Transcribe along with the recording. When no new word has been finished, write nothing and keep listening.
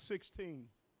16.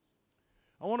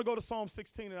 I want to go to Psalm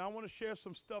 16, and I want to share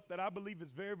some stuff that I believe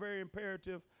is very, very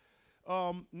imperative.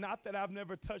 Not that I've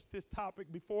never touched this topic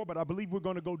before, but I believe we're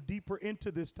going to go deeper into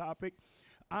this topic.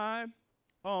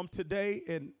 Today,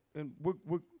 and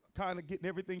we're kind of getting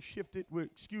everything shifted. We're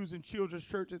excusing Children's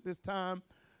Church at this time.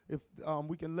 If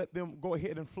we can let them go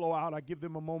ahead and flow out, I give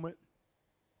them a moment.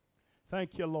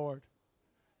 Thank you, Lord.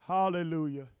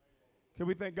 Hallelujah. Can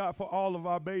we thank God for all of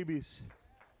our babies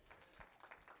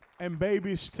and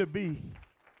babies to be?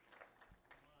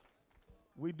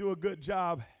 We do a good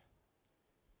job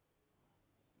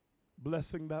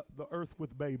blessing the earth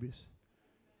with babies.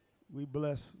 We've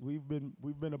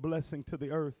been a blessing to the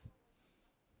earth.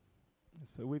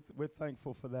 So we're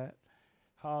thankful for that.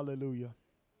 Hallelujah.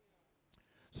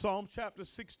 Psalm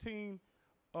 16,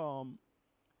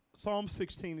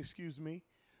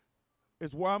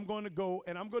 is where I'm going to go,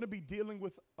 and I'm going to be dealing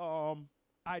with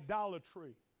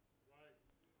idolatry.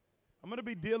 I'm going to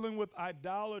be dealing with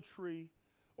idolatry,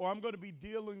 or I'm going to be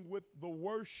dealing with the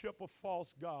worship of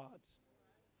false gods.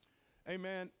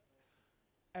 Amen.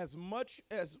 As much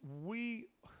as we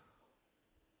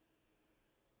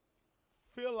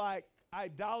feel like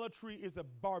idolatry is a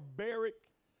barbaric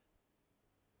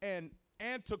and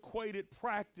antiquated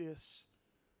practice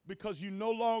because you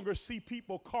no longer see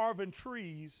people carving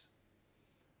trees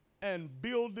and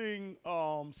building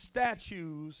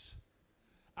statues,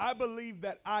 I believe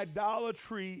that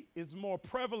idolatry is more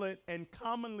prevalent and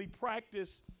commonly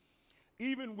practiced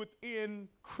even within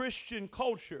Christian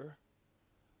culture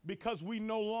because we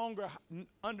no longer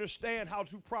understand how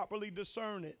to properly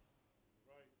discern it.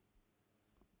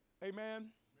 Right. Amen.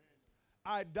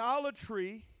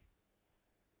 Idolatry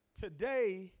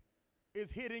today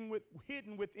is hidden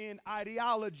within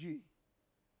ideology.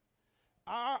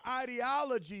 Our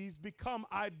ideologies become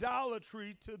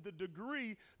idolatry to the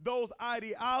degree those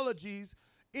ideologies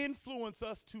influence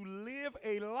us to live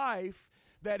a life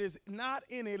that is not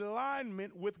in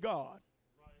alignment with God.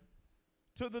 Right.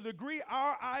 To the degree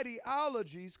our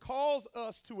ideologies cause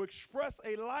us to express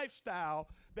a lifestyle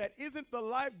that isn't the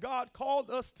life God called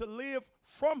us to live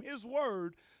from His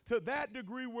Word, to that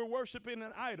degree we're worshiping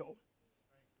an idol.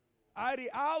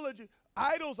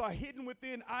 Idols are hidden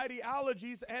within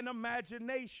ideologies and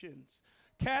imaginations,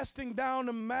 casting down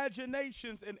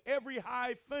imaginations and every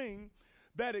high thing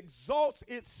that exalts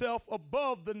itself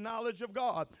above the knowledge of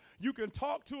God. You can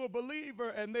talk to a believer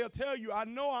and they'll tell you, I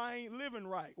know I ain't living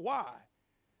right. Why?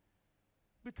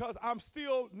 Because I'm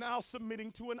still now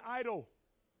submitting to an idol.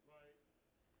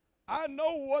 Right. I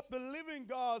know what the living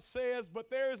God says, but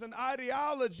there is an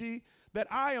ideology that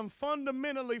I am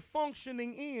fundamentally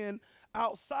functioning in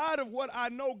outside of what I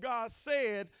know God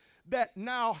said that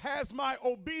now has my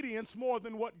obedience more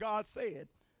than what God said.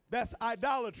 That's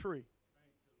idolatry.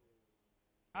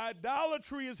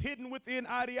 Idolatry is hidden within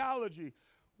ideology.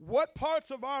 What parts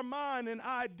of our mind and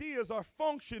ideas are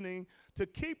functioning to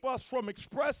keep us from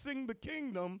expressing the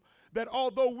kingdom that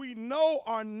although we know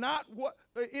are not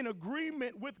in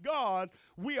agreement with God,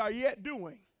 we are yet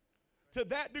doing? To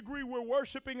that degree, we're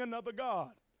worshiping another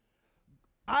God.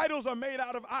 Idols are made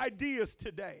out of ideas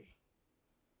today.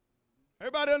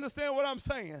 Everybody understand what I'm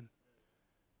saying?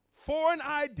 Foreign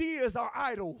ideas are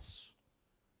idols.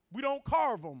 We don't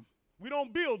carve them. We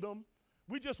don't build them.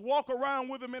 We just walk around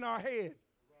with them in our head.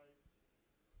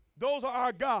 Those are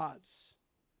our gods.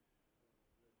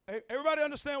 Everybody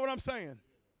understand what I'm saying?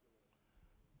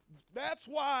 That's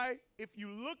why, if you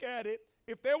look at it,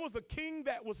 if there was a king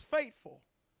that was faithful,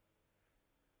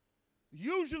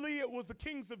 usually it was the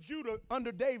kings of Judah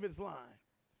under David's line.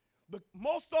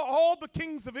 All the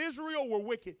kings of Israel were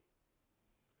wicked.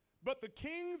 But the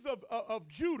kings of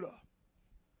Judah,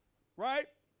 right,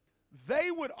 they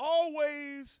would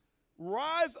always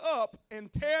rise up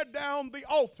and tear down the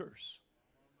altars.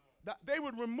 They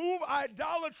would remove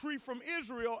idolatry from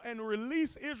Israel and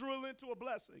release Israel into a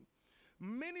blessing.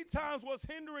 Many times what's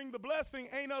hindering the blessing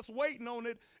ain't us waiting on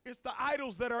it, it's the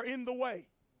idols that are in the way.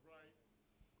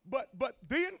 But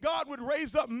then God would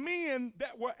raise up men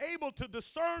that were able to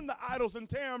discern the idols and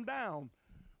tear them down.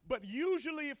 But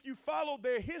usually if you follow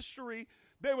their history,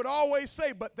 they would always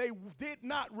say, but they did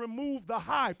not remove the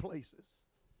high places.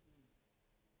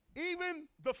 Even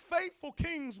the faithful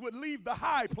kings would leave the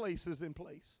high places in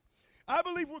place. I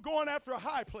believe we're going after a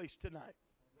high place tonight.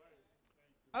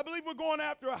 I believe we're going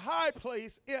after a high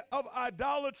place of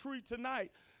idolatry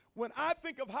tonight. When I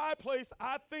think of high place,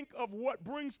 I think of what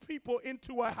brings people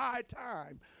into a high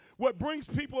time, what brings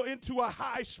people into a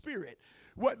high spirit,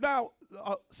 what now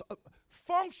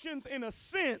functions in a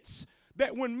sense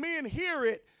that when men hear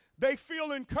it, they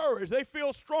feel encouraged, they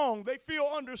feel strong, they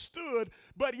feel understood,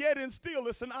 but yet and still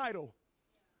it's an idol.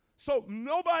 So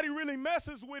nobody really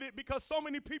messes with it because so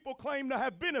many people claim to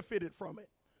have benefited from it.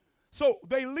 So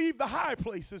they leave the high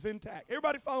places intact.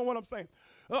 Everybody follow what I'm saying?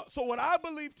 So what I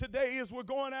believe today is we're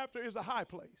going after is a high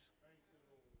place.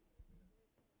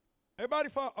 Everybody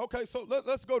follow? Okay, so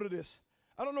let's go to this.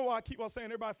 I don't know why I keep on saying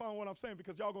everybody follow what I'm saying,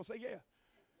 because y'all going to say, yeah.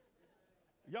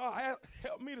 Y'all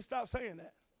help me to stop saying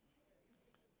that.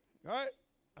 All right?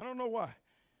 I don't know why.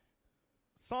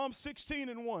 Psalm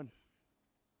 16:1.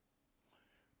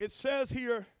 It says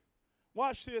here,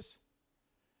 watch this.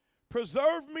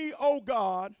 Preserve me, O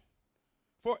God,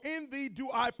 for in thee do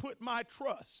I put my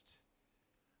trust.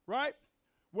 Right?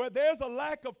 Where there's a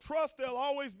lack of trust, there'll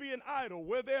always be an idol.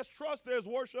 Where there's trust, there's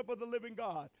worship of the living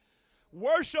God.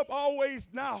 Worship always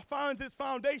now finds its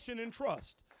foundation in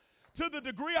trust. To the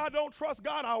degree I don't trust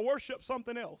God, I'll worship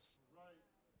something else.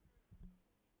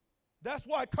 That's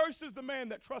why curses the man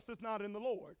that trusteth not in the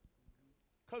Lord.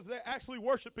 Because they're actually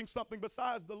worshiping something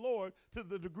besides the Lord to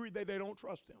the degree that they don't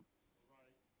trust him.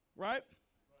 Right?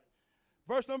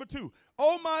 Verse number 2.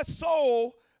 O my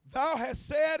soul, thou hast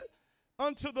said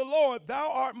unto the Lord, thou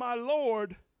art my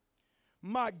Lord,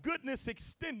 my goodness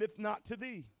extendeth not to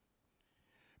thee,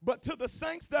 but to the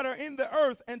saints that are in the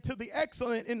earth, and to the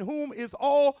excellent in whom is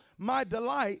all my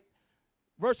delight.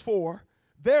 Verse 4.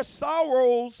 Their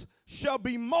sorrows shall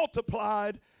be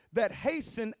multiplied that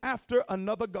hasten after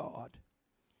another God.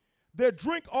 Their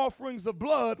drink offerings of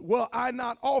blood will I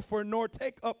not offer, nor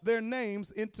take up their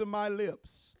names into my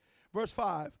lips. Verse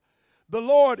 5. The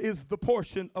Lord is the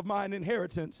portion of mine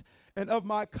inheritance, and of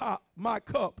my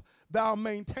cup thou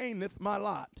maintaineth my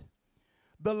lot.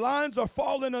 The lines are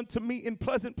fallen unto me in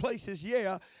pleasant places.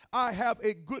 Yeah, I have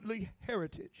a goodly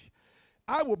heritage.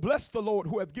 I will bless the Lord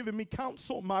who hath given me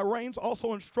counsel. My reins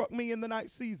also instruct me in the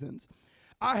night seasons.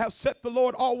 I have set the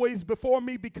Lord always before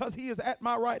me, because he is at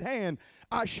my right hand.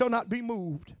 I shall not be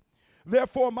moved.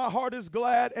 Therefore my heart is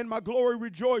glad, and my glory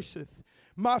rejoiceth.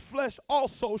 My flesh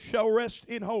also shall rest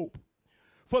in hope.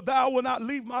 For thou wilt not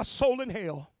leave my soul in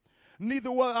hell,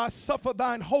 neither will I suffer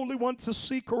thine Holy One to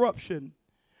see corruption.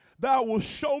 Thou wilt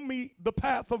show me the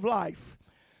path of life.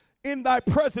 In thy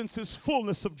presence is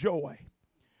fullness of joy.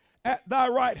 At thy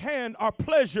right hand are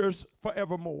pleasures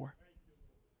forevermore.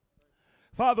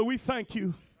 Father, we thank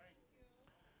you.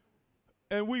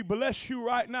 And we bless you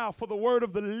right now for the word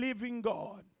of the living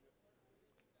God.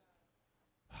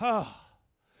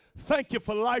 Thank you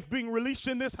for life being released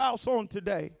in this house on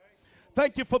today.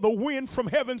 Thank you for the wind from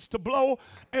heavens to blow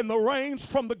and the rains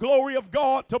from the glory of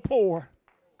God to pour.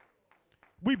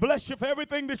 We bless you for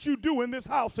everything that you do in this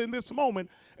house, in this moment,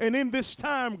 and in this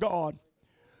time, God.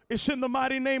 It's in the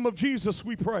mighty name of Jesus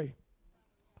we pray.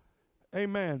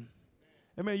 Amen.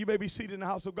 Amen. You may be seated in the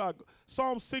house of God.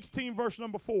 Psalm 16, verse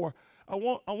number 4. I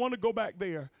want to go back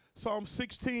there. Psalm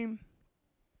 16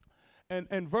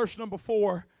 and verse number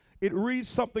 4. It reads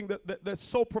something that's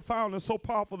so profound and so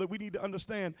powerful that we need to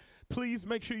understand. Please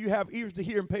make sure you have ears to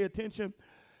hear and pay attention.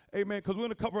 Amen. Because we're going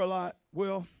to cover a lot.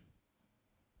 Well,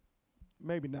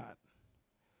 maybe not.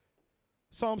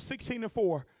 Psalm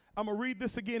 16:4. I'm going to read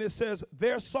this again. It says,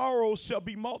 their sorrows shall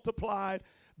be multiplied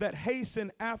that hasten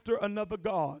after another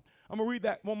God. I'm going to read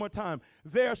that one more time.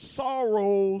 Their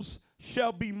sorrows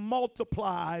shall be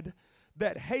multiplied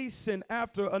that hasten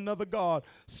after another God.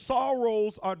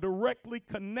 Sorrows are directly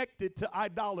connected to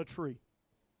idolatry.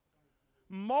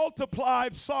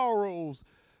 Multiplied sorrows.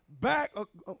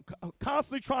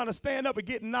 Constantly trying to stand up and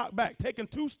getting knocked back, taking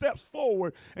 2 steps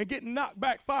forward and getting knocked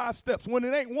back 5 steps. When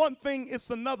it ain't one thing, it's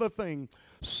another thing.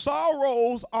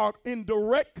 Sorrows are in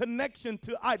direct connection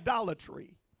to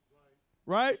idolatry,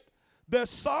 right? Their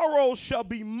sorrows shall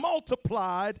be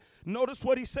multiplied. Notice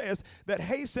what he says, that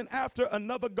hasten after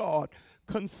another God.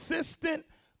 Consistent,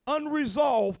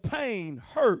 unresolved pain,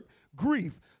 hurt,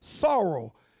 grief,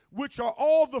 sorrow, which are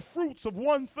all the fruits of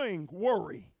one thing,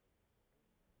 worry.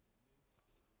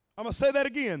 I'm going to say that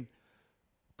again.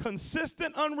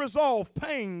 Consistent, unresolved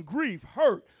pain, grief,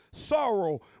 hurt,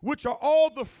 sorrow, which are all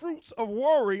the fruits of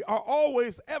worry, are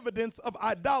always evidence of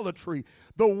idolatry,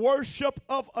 the worship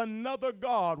of another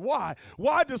God. Why?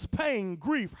 Why does pain,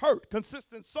 grief, hurt,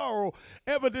 consistent sorrow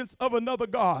evidence of another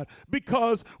God?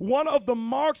 Because one of the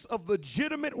marks of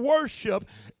legitimate worship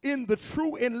in the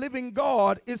true and living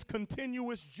God is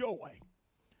continuous joy.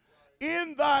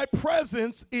 In thy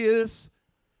presence is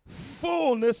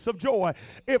fullness of joy.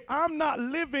 If I'm not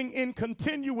living in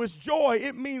continuous joy,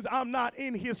 it means I'm not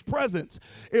in his presence.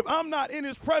 If I'm not in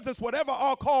his presence, whatever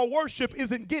I'll call worship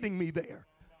isn't getting me there.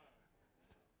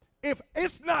 If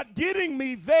it's not getting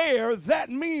me there, that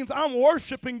means I'm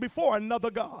worshiping before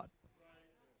another God.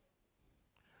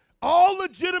 All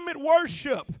legitimate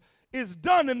worship is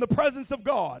done in the presence of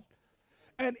God.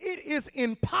 And it is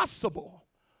impossible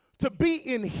to be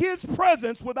in his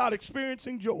presence without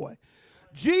experiencing joy.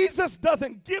 Jesus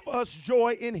doesn't give us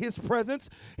joy in his presence.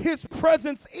 His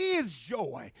presence is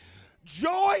joy.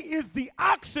 Joy is the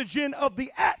oxygen of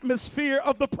the atmosphere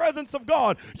of the presence of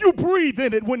God. You breathe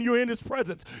in it when you're in his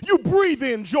presence. You breathe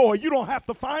in joy. You don't have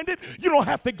to find it. You don't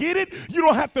have to get it. You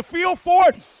don't have to feel for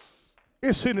it.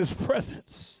 It's in his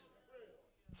presence.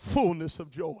 Fullness of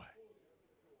joy.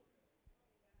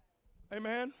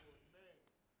 Amen.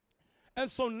 And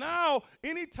so now,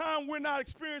 anytime we're not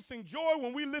experiencing joy,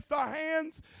 when we lift our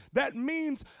hands, that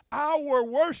means our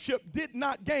worship did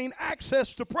not gain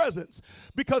access to presence.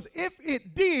 Because if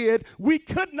it did, we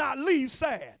could not leave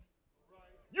sad.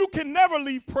 You can never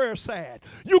leave prayer sad.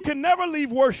 You can never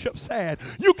leave worship sad.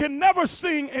 You can never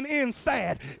sing and end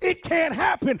sad. It can't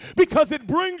happen because it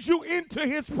brings you into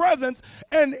his presence,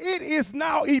 and it is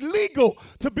now illegal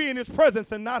to be in his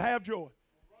presence and not have joy.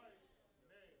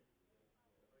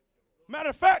 Matter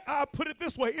of fact, I'll put it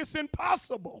this way. It's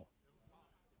impossible,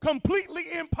 completely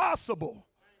impossible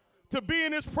to be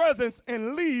in his presence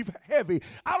and leave heavy.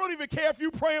 I don't even care if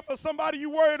you're praying for somebody you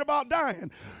worried about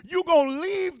dying. You're going to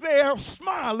leave there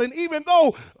smiling even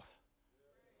though,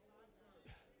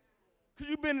 because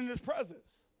you've been in his presence.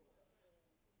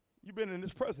 You've been in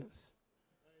his presence.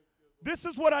 This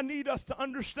is what I need us to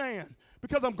understand,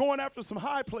 because I'm going after some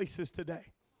high places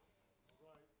today.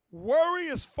 Worry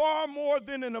is far more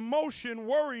than an emotion.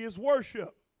 Worry is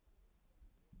worship.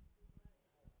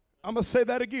 I'm going to say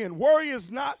that again. Worry is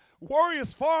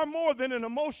far more than an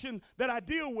emotion that I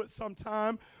deal with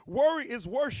sometime. Worry is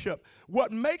worship.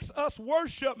 What makes us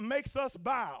worship makes us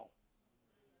bow.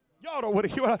 Y'all don't want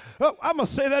to hear I'm going to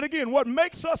say that again. What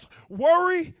makes us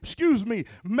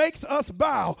makes us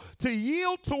bow. To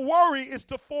yield to worry is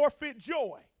to forfeit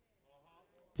joy.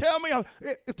 Tell me,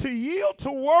 to yield to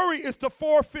worry is to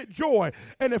forfeit joy.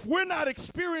 And if we're not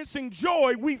experiencing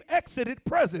joy, we've exited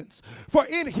presence. For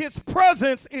in his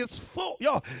presence is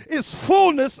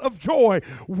fullness of joy.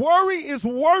 Worry is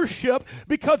worship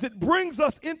because it brings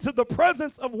us into the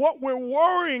presence of what we're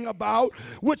worrying about,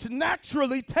 which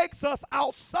naturally takes us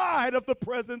outside of the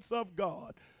presence of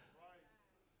God.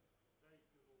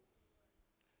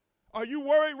 Are you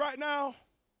worried right now?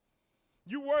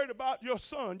 You worried about your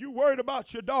son. You worried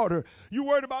about your daughter. You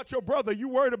worried about your brother. You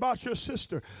worried about your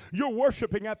sister. You're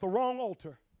worshiping at the wrong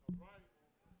altar.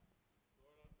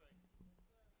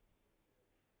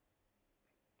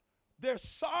 Their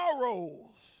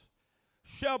sorrows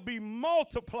shall be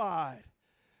multiplied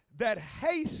that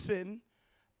hasten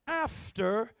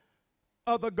after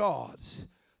other gods.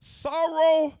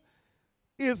 Sorrow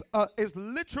is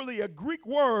literally a Greek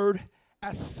word,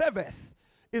 aseveth.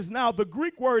 Is now the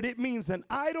Greek word. It means an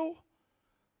idol.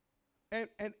 And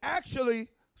actually,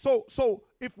 so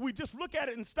if we just look at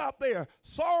it and stop there,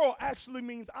 sorrow actually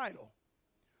means idol.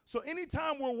 So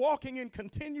anytime we're walking in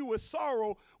continuous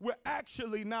sorrow, we're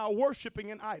actually now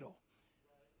worshiping an idol.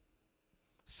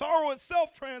 Sorrow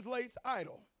itself translates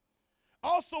idol.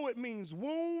 Also, it means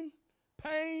wound,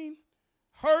 pain,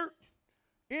 hurt,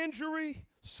 injury,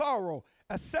 sorrow,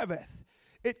 aseveth.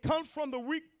 It comes from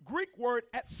the Greek word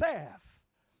atsav,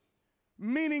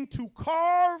 meaning to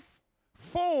carve,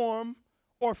 form,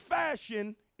 or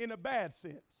fashion in a bad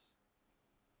sense.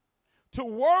 To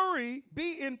worry,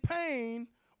 be in pain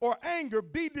or anger,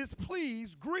 be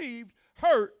displeased, grieved,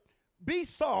 hurt, be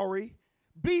sorry,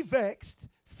 be vexed,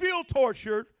 feel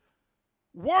tortured.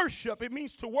 Worship, it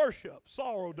means to worship.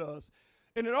 Sorrow does.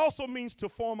 And it also means to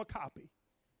form a copy.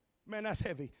 Man, that's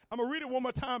heavy. I'm going to read it one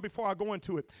more time before I go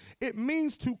into it. It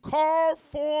means to carve,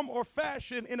 form, or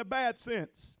fashion in a bad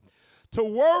sense. To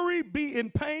worry, be in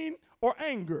pain or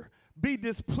anger, be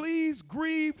displeased,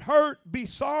 grieved, hurt, be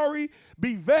sorry,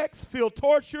 be vexed, feel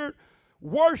tortured,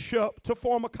 worship, to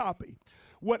form a copy.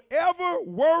 Whatever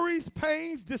worries,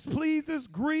 pains, displeases,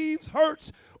 grieves,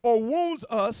 hurts, or wounds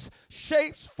us,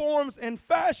 shapes, forms, and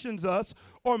fashions us,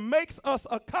 or makes us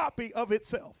a copy of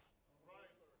itself.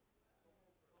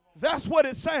 That's what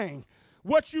it's saying.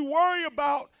 What you worry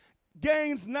about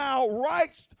gains now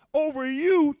rights over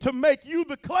you to make you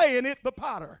the clay and it the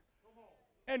potter,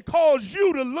 and cause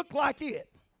you to look like it.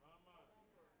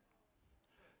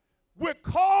 We're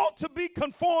called to be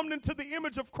conformed into the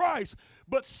image of Christ,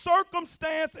 but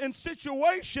circumstance and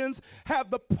situations have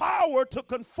the power to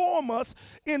conform us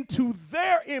into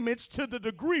their image to the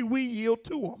degree we yield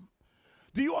to them.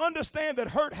 Do you understand that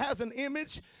hurt has an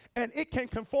image and it can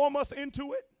conform us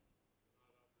into it?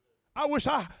 I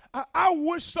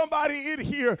wish somebody in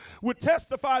here would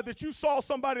testify that you saw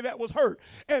somebody that was hurt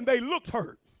and they looked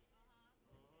hurt.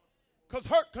 Because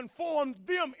hurt conformed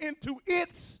them into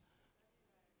its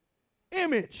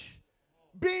image.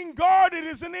 Being guarded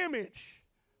is an image.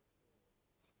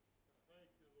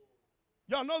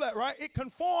 Y'all know that, right? It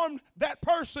conformed that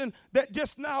person that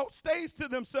just now stays to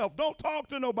themselves. Don't talk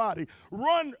to nobody.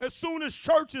 Run as soon as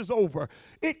church is over.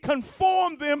 It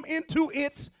conformed them into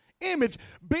its image.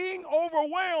 Being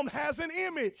overwhelmed has an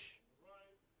image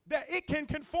that it can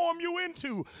conform you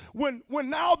into. When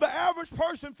now the average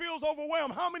person feels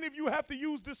overwhelmed, how many of you have to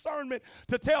use discernment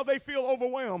to tell they feel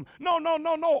overwhelmed? No.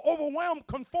 Overwhelmed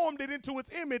conformed it into its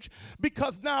image,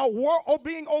 because now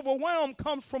being overwhelmed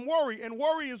comes from worry, and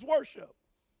worry is worship.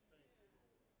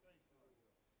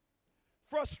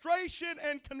 Frustration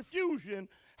and confusion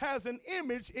has an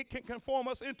image it can conform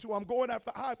us into. I'm going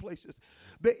after high places.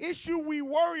 The issue we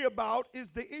worry about is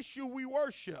the issue we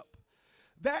worship.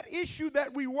 That issue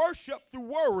that we worship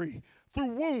through worry,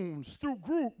 through wounds, through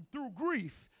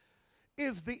grief,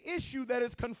 is the issue that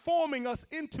is conforming us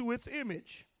into its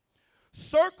image.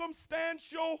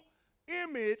 Circumstantial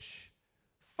image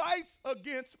fights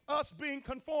against us being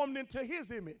conformed into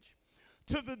his image.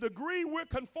 To the degree we're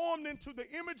conformed into the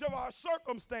image of our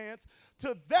circumstance,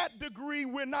 to that degree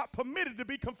we're not permitted to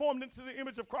be conformed into the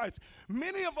image of Christ.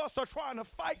 Many of us are trying to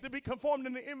fight to be conformed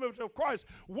in the image of Christ.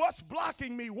 What's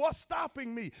blocking me? What's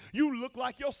stopping me? You look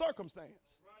like your circumstance.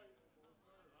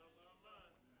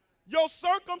 Your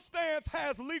circumstance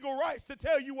has legal rights to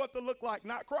tell you what to look like,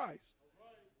 not Christ.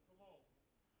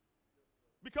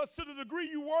 Because to the degree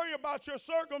you worry about your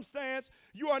circumstance,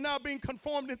 you are now being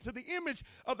conformed into the image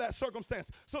of that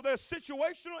circumstance. So there's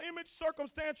situational image,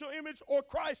 circumstantial image, or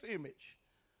Christ image,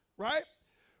 right?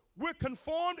 We're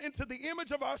conformed into the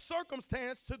image of our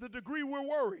circumstance to the degree we're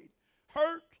worried,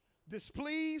 hurt,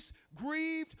 displeased,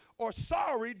 grieved, or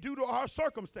sorry due to our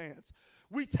circumstance.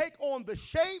 We take on the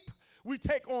shape, we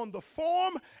take on the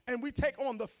form, and we take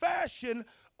on the fashion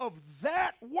of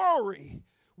that worry,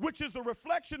 which is the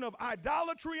reflection of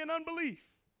idolatry and unbelief,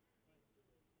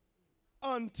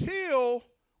 until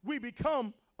we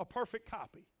become a perfect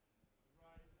copy.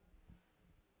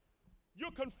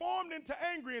 You're conformed into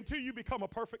angry until you become a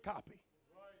perfect copy.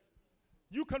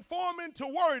 You conform into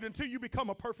worried until you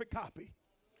become a perfect copy.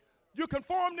 You're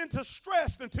conformed into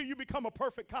stressed until you become a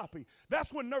perfect copy.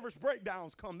 That's when nervous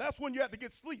breakdowns come. That's when you have to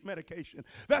get sleep medication.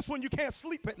 That's when you can't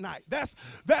sleep at night. That's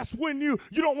when you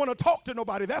don't want to talk to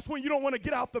nobody. That's when you don't want to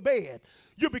get out the bed.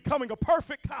 You're becoming a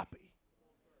perfect copy.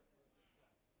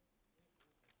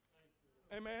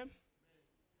 Amen.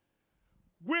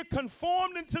 We're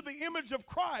conformed into the image of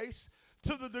Christ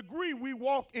to the degree we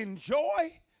walk in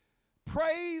joy,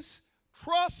 praise,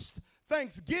 trust,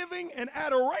 thanksgiving, and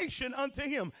adoration unto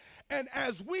him. And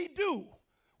as we do,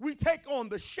 we take on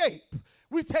the shape,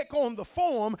 we take on the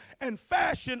form and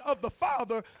fashion of the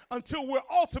Father until we're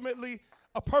ultimately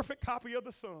a perfect copy of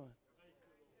the Son.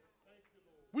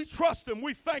 We trust him,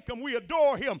 we thank him, we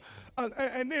adore him,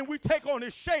 and then we take on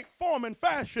his shape, form, and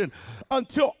fashion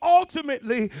until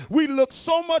ultimately we look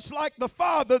so much like the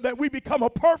Father that we become a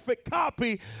perfect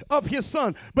copy of his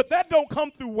Son. But that don't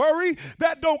come through worry,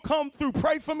 that don't come through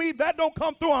pray for me, that don't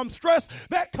come through I'm stressed,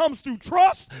 that comes through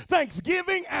trust,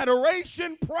 thanksgiving,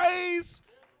 adoration, praise.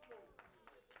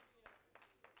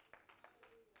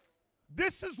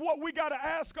 This is what we got to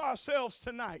ask ourselves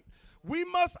tonight. We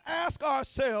must ask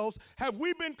ourselves, have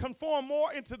we been conformed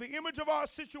more into the image of our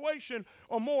situation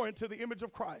or more into the image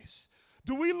of Christ?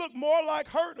 Do we look more like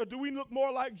hurt or do we look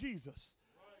more like Jesus?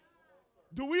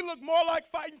 Do we look more like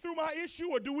fighting through my issue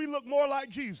or do we look more like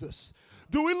Jesus?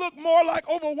 Do we look more like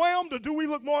overwhelmed or do we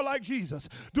look more like Jesus?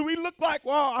 Do we look like,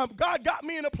 well, God got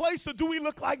me in a place, or do we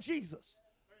look like Jesus?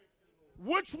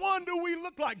 Which one do we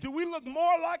look like? Do we look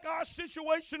more like our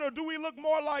situation or do we look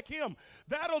more like him?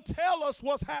 That'll tell us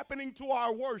what's happening to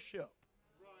our worship.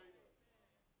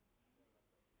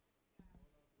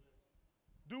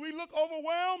 Do we look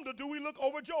overwhelmed or do we look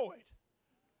overjoyed?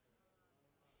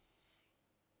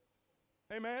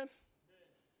 Amen.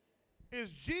 Is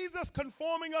Jesus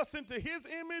conforming us into his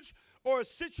image or is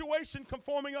situation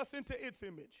conforming us into its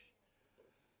image?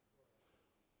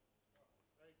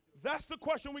 That's the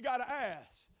question we got to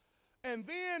ask. And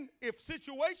then if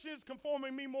situation is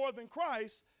conforming me more than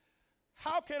Christ,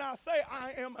 how can I say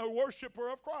I am a worshiper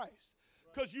of Christ?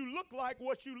 Because you look like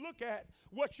what you look at.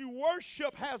 What you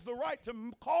worship has the right to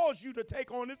cause you to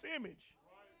take on its image.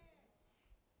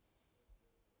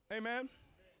 Amen.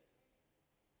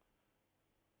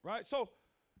 Right? So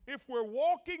if we're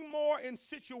walking more in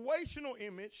situational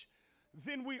image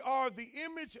than we are the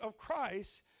image of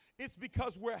Christ, it's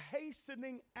because we're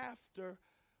hastening after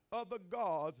other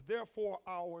gods. Therefore,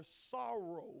 our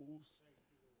sorrows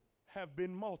have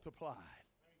been multiplied.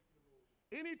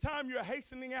 Anytime you're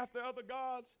hastening after other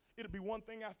gods, it'll be one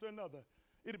thing after another.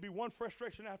 It'll be one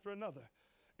frustration after another.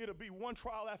 it'll be one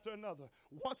trial after another.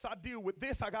 Once I deal with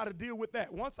this, I got to deal with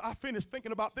that. Once I finish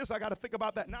thinking about this, I got to think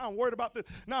about that. Now I'm worried about this.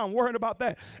 Now I'm worried about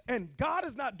that. And God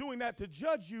is not doing that to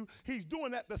judge you. He's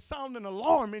doing that to sound an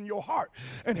alarm in your heart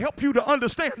and help you to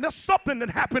understand there's something that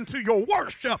happened to your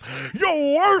worship.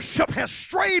 Your worship has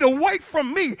strayed away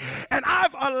from me, and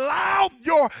I've allowed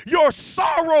your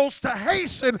sorrows to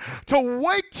hasten to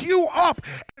wake you up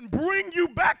and bring you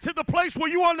back to the place where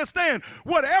you understand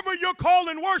whatever you're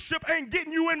calling worship ain't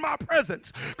getting you in my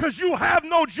presence because you have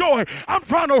no joy. I'm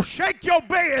trying to shake your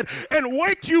bed and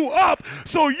wake you up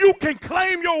so you can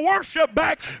claim your worship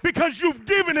back because you've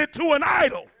given it to an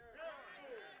idol.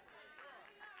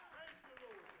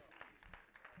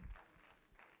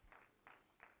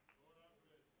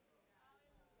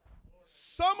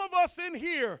 Some of us in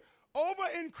here, over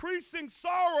increasing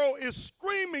sorrow is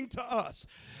screaming to us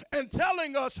and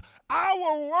telling us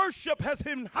our worship has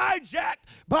been hijacked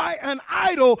by an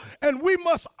idol and we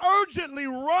must urgently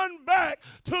run back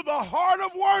to the heart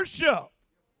of worship.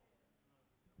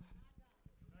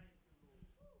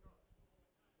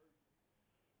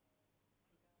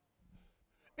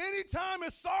 Anytime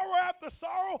it's sorrow after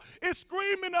sorrow, it's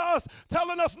screaming to us,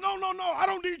 telling us, no, I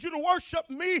don't need you to worship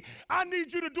me. I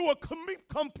need you to do a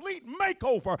complete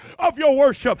makeover of your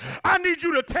worship. I need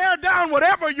you to tear down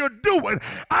whatever you're doing.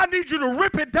 I need you to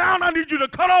rip it down. I need you to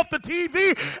cut off the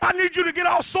TV. I need you to get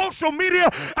off social media.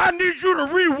 I need you to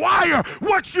rewire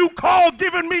what you call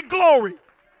giving me glory.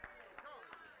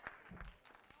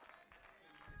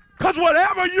 Because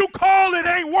whatever you call it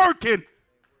ain't working.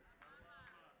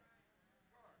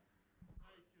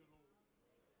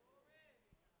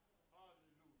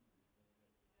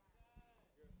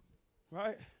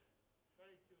 Right?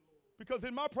 Because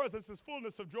in my presence is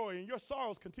fullness of joy, and your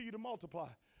sorrows continue to multiply.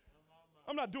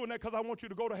 I'm not doing that because I want you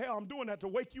to go to hell. I'm doing that to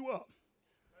wake you up.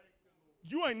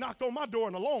 You ain't knocked on my door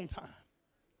in a long time.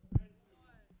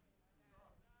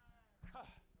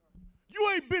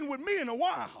 You ain't been with me in a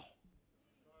while.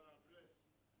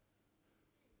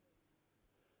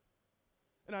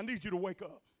 And I need you to wake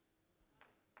up.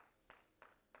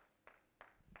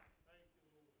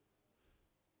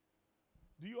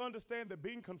 Do you understand that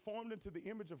being conformed into the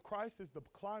image of Christ is the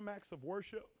climax of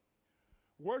worship?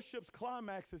 Worship's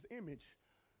climax is image.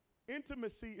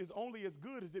 Intimacy is only as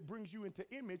good as it brings you into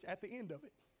image at the end of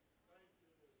it.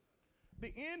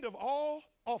 The end of all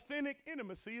authentic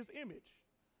intimacy is image.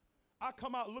 I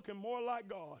come out looking more like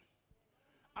God.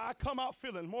 I come out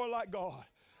feeling more like God.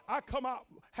 I come out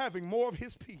having more of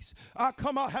his peace. I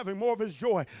come out having more of his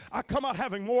joy. I come out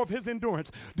having more of his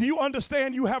endurance. Do you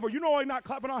understand you know why not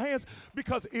clapping our hands?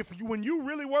 Because when you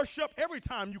really worship, every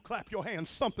time you clap your hands,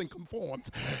 something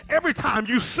conforms. Every time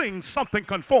you sing, something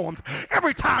conforms.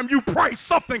 Every time you pray,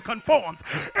 something conforms.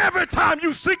 Every time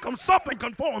you seek him, something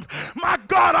conforms. My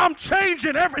God, I'm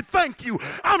changing every thank you.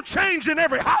 I'm changing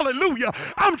every hallelujah.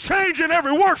 I'm changing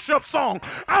every worship song.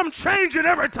 I'm changing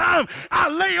every time I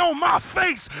lay on my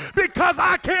face because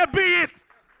I can't be it.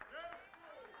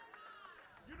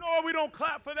 You know why we don't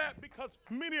clap for that? Because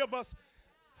many of us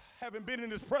haven't been in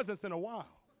his presence in a while.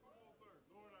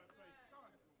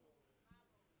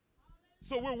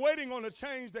 So we're waiting on a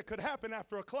change that could happen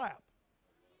after a clap.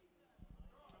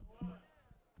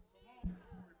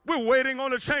 We're waiting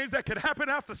on a change that could happen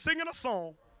after singing a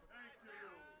song.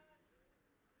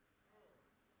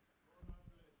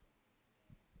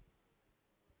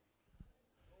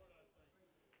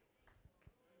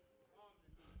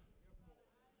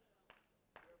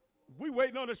 We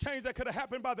waiting on a change that could have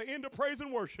happened by the end of praise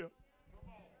and worship.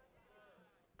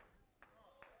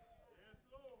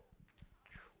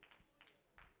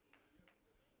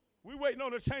 We waiting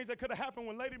on a change that could have happened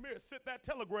when Lady Merritt sent that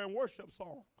telegram worship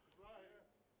song.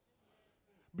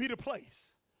 Be the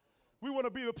place. We want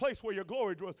to be the place where your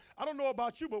glory dwells. I don't know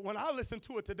about you, but when I listened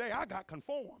to it today, I got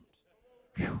conformed.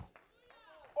 Whew.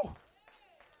 Oh.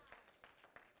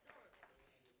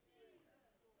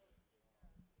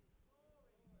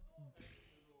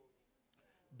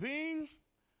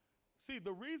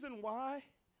 The reason why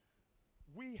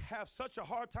we have such a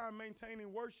hard time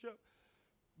maintaining worship,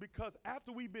 because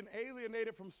after we've been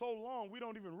alienated from so long, we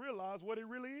don't even realize what it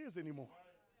really is anymore.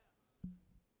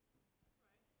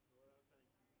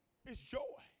 It's joy.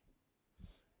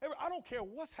 I don't care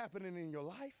what's happening in your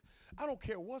life. I don't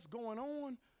care what's going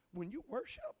on when you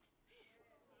worship.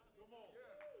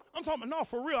 I'm talking, no,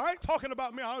 for real. I ain't talking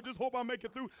about me. I just hope I make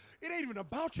it through. It ain't even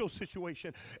about your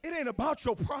situation. It ain't about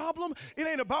your problem. It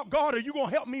ain't about, God, are you going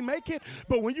to help me make it?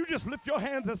 But when you just lift your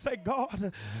hands and say,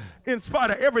 God, in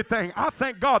spite of everything, I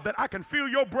thank God that I can feel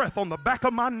your breath on the back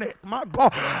of my neck. My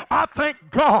God, I thank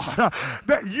God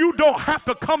that you don't have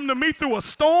to come to me through a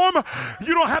storm.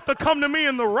 You don't have to come to me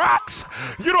in the rocks.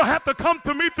 You don't have to come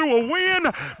to me through a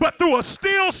wind, but through a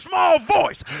still small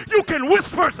voice. You can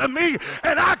whisper to me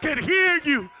and I can hear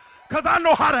you. Because I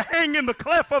know how to hang in the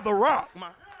cleft of the rock.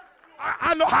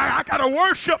 I know how I got a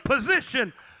worship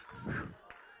position.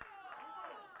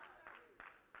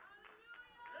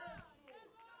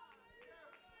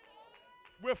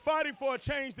 We're fighting for a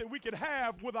change that we could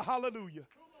have with a hallelujah.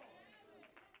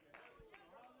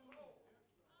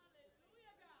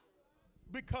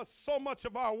 Because so much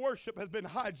of our worship has been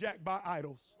hijacked by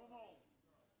idols.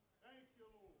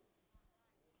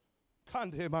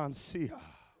 Kandemansia.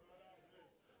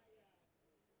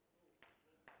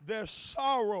 There's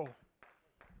sorrow.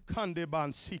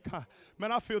 Kandebansika.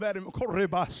 Man, I feel that in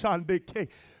Korebashandeke.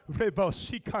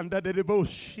 Rebashikanda de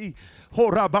Reboshi.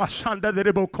 Horabashanda de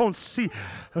Rebokonsi.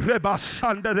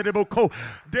 Rebashanda de Reboko.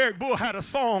 Derek Bull had a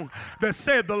song that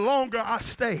said, the longer I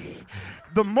stay,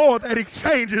 the more that he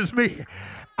changes me.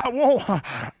 I won't.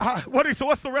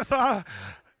 What's the rest of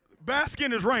bask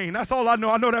in his rain? That's all I know.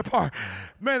 I know that part.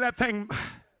 Man, that thing.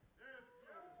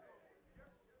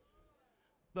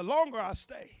 The longer I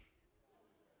stay,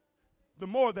 the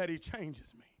more that he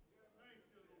changes me.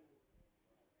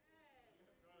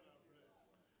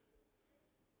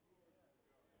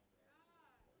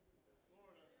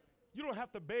 You don't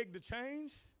have to beg to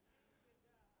change.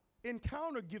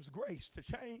 Encounter gives grace to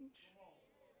change.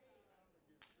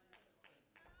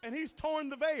 And he's torn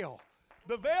the veil.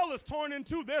 The veil is torn in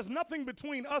two. There's nothing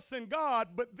between us and God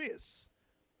but this.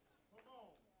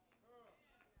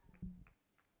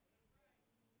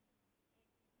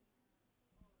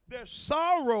 Their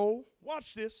sorrow,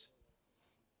 watch this,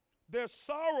 their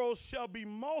sorrows shall be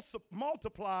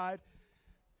multiplied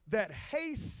that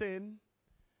hasten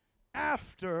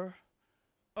after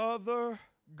other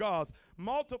gods.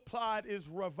 Multiplied is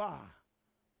ravah.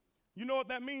 You know what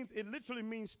that means? It literally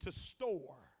means to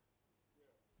store.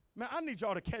 Man, I need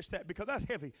y'all to catch that because that's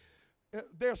heavy.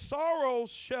 Their sorrows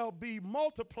shall be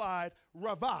multiplied,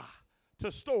 ravah,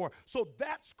 to store. So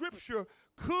that scripture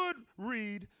could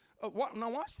read, now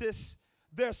watch this,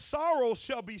 their sorrows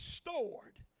shall be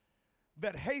stored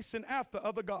that hasten after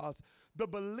other gods. The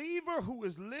believer who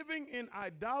is living in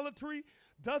idolatry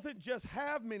doesn't just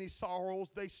have many sorrows,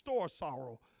 they store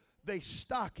sorrow. They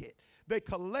stock it, they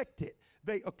collect it,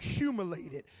 they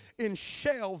accumulate it in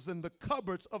shelves in the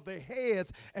cupboards of their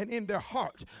heads and in their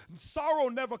hearts. Sorrow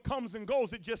never comes and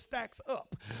goes, it just stacks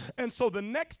up. And so the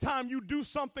next time you do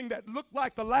something that looked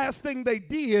like the last thing they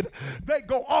did, they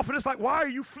go off and it's like, why are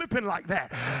you flipping like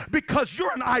that? Because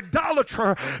you're an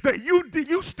idolater, that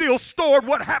you still stored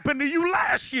what happened to you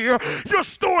last year. You're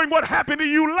storing what happened to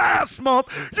you last month.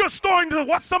 You're storing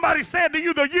what somebody said to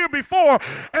you the year before.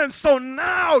 And so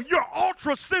now you're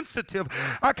ultra sensitive.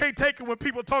 I can't take it when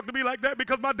people talk to me like that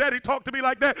because my daddy talked to me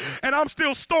like that and I'm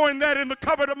still storing that in the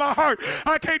cupboard of my heart.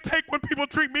 I can't take when people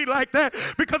treat me like that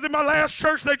because in my last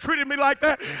church they treated me like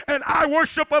that and I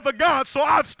worship other gods, so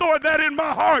I've stored that in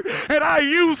my heart and I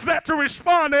use that to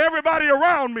respond to everybody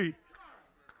around me.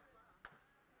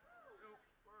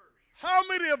 How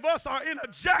many of us are in a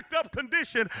jacked up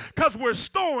condition because we're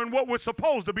storing what we're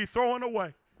supposed to be throwing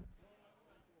away?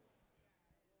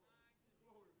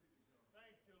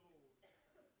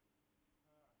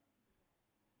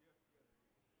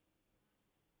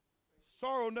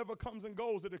 Sorrow never comes and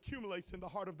goes. It accumulates in the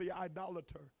heart of the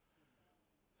idolater.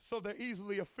 So they're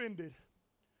easily offended.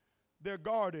 They're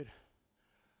guarded.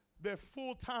 They're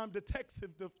full-time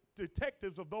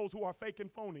detectives of those who are fake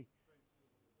and phony.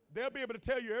 They'll be able to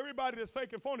tell you everybody that's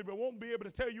fake and phony, but won't be able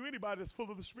to tell you anybody that's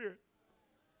full of the Spirit.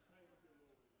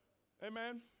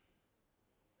 Amen.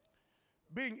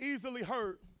 Being easily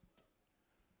hurt,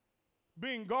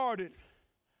 being guarded,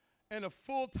 and a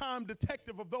full-time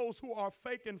detective of those who are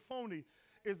fake and phony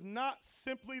is not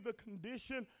simply the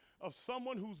condition of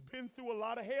someone who's been through a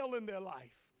lot of hell in their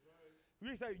life.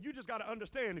 You say, you just got to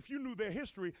understand, if you knew their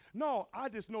history, no, I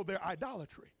just know their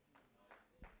idolatry.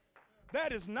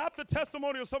 That is not the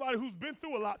testimony of somebody who's been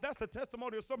through a lot. That's the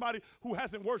testimony of somebody who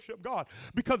hasn't worshiped God.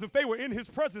 Because if they were in his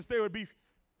presence, they would be.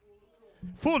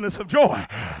 Fullness of joy.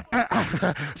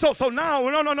 So now,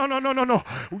 no.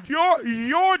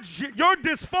 Your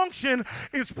dysfunction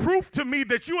is proof to me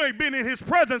that you ain't been in his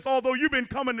presence, although you've been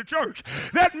coming to church.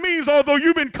 That means although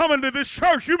you've been coming to this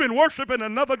church, you've been worshiping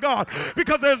another God,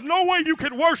 because there's no way you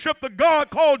can worship the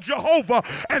God called Jehovah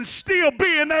and still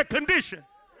be in that condition.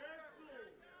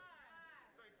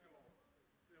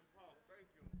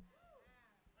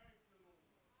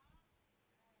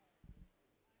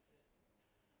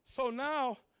 So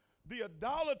now the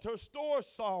idolater stores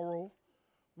sorrow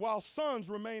while sons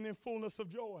remain in fullness of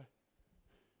joy.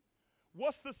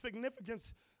 What's the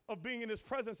significance of being in his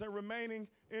presence and remaining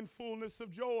in fullness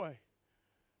of joy?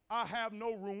 I have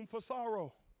no room for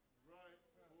sorrow.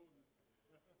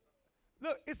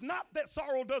 Look, it's not that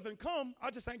sorrow doesn't come.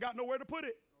 I just ain't got nowhere to put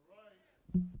it.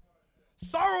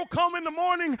 Sorrow come in the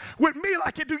morning with me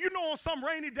like it do. You know, on some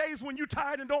rainy days when you're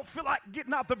tired and don't feel like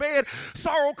getting out the bed,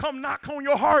 sorrow come knock on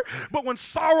your heart. But when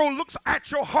sorrow looks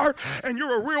at your heart and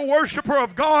you're a real worshiper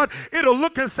of God, it'll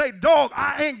look and say, dog,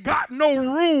 I ain't got no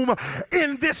room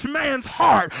in this man's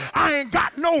heart. I ain't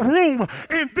got no room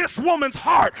in this woman's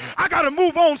heart. I got to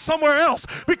move on somewhere else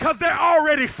because they're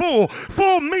already full.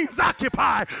 Full means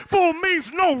occupied. Full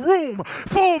means no room.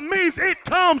 Full means it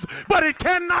comes, but it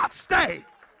cannot stay.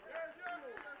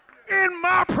 In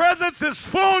my presence is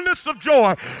fullness of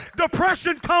joy.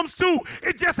 Depression comes too.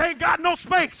 It just ain't got no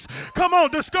space. Come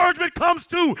on, discouragement comes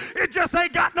too. It just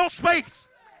ain't got no space.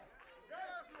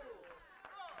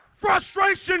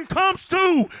 Frustration comes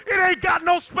too. It ain't got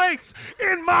no space.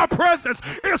 In my presence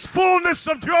is fullness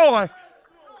of joy.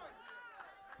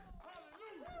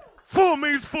 Full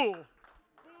means full.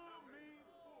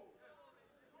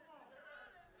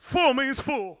 Full means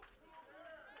full.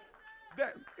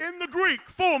 That in the Greek,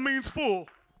 full means full.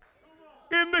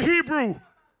 In the Hebrew,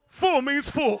 full means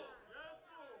full.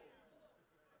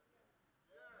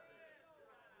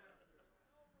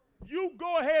 You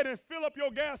go ahead and fill up your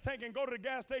gas tank and go to the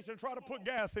gas station and try to put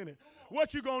gas in it.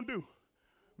 What you gonna do?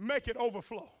 Make it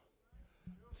overflow.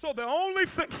 So the only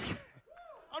thing...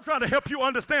 I'm trying to help you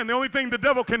understand. The only thing the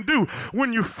devil can do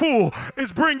when you're full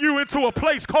is bring you into a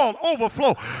place called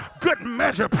overflow. Good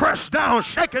measure, pressed down,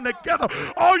 shaken together.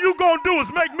 All you gonna do is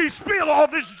make me spill all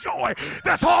this joy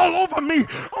that's all over me,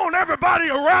 on everybody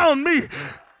around me.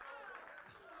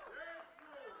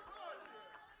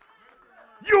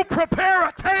 You prepare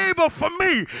a table for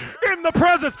me in the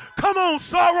presence. Come on,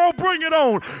 sorrow, bring it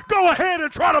on. Go ahead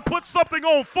and try to put something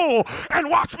on full and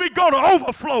watch me go to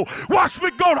overflow. Watch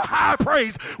me go to high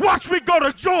praise. Watch me go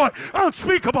to joy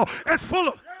unspeakable and full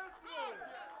of.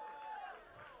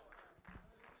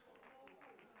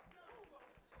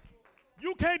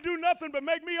 You can't do nothing but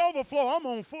make me overflow. I'm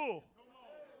on full.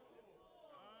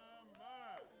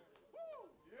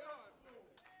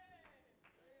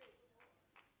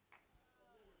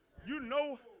 You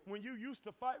know, when you used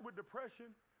to fight with depression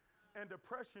and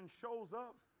depression shows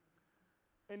up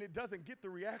and it doesn't get the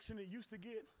reaction it used to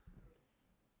get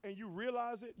and you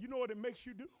realize it, you know what it makes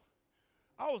you do?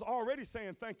 I was already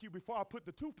saying thank you before I put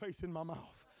the toothpaste in my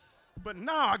mouth. But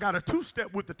now I got a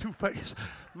two-step with the toothpaste.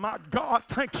 My God,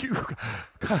 thank you.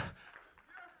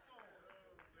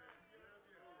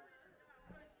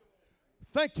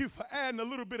 Thank you for adding a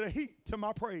little bit of heat to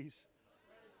my praise.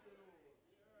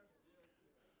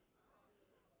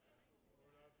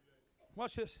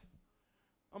 Watch this.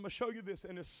 I'm going to show you this,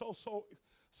 and it's so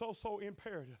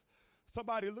imperative.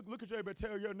 Somebody, look at your neighbor,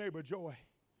 tell your neighbor joy.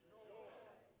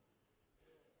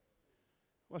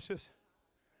 Watch this.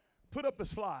 Put up the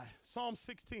slide, Psalm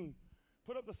 16.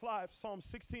 Put up the slide, Psalm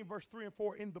 16, verse 3 and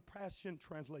 4 in the Passion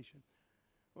Translation.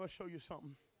 I want to show you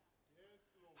something.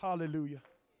 Hallelujah.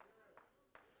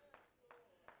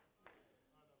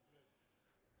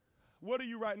 What are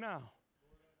you right now?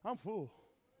 I'm full.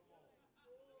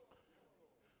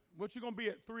 What you going to be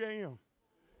at 3 a.m.?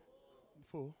 I'm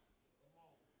full.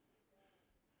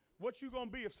 What you going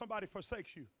to be if somebody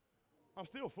forsakes you? I'm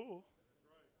still full.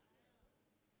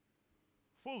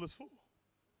 Full is full.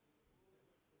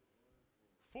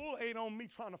 Full ain't on me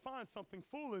trying to find something.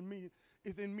 Full in me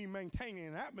is in me maintaining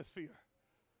an atmosphere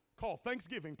called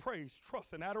thanksgiving, praise,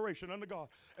 trust, and adoration unto God.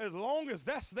 As long as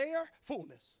that's there,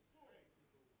 fullness.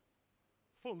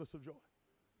 Fullness of joy.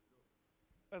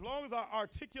 As long as I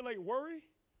articulate worry,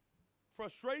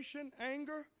 frustration,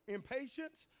 anger,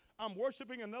 impatience, I'm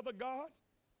worshiping another God,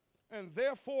 and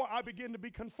therefore I begin to be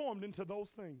conformed into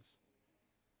those things.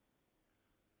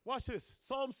 Watch this.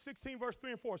 Psalm 16, verse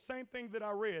 3 and 4. Same thing that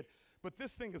I read, but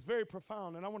this thing is very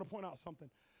profound, and I want to point out something.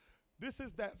 This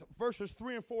is that verses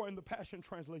 3 and 4 in the Passion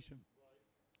Translation.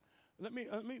 Let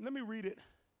me read it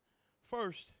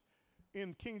first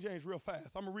in King James real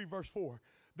fast. I'm going to read verse 4.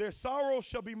 Their sorrows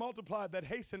shall be multiplied that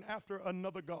hasten after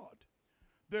another God.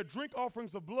 Their drink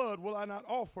offerings of blood will I not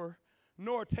offer,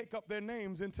 nor take up their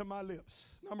names into my lips.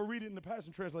 Now I'm going to read it in the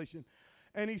Passion Translation.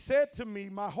 And he said to me,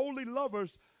 my holy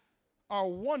lovers are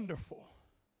wonderful,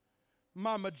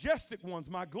 my majestic ones,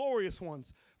 my glorious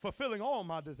ones, fulfilling all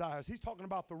my desires. He's talking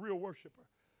about the real worshiper,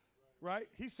 right?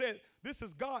 He said, this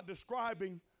is God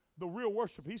describing the real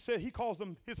worshiper. He said he calls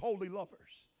them his holy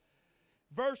lovers.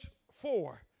 Verse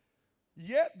 4,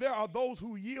 yet there are those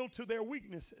who yield to their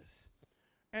weaknesses,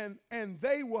 and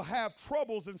they will have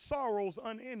troubles and sorrows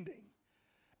unending.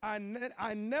 I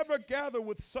never gather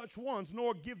with such ones,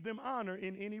 nor give them honor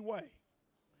in any way.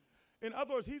 In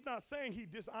other words, he's not saying he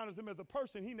dishonors them as a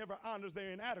person. He never honors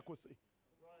their inadequacy.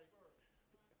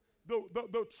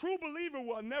 The true believer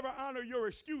will never honor your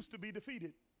excuse to be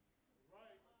defeated.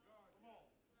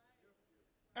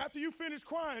 After you finish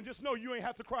crying, just know you ain't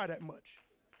have to cry that much.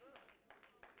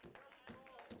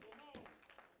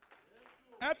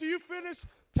 After you finish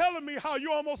telling me how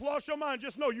you almost lost your mind,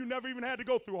 just know you never even had to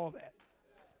go through all that.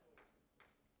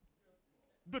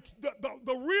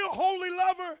 The real holy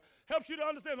lover helps you to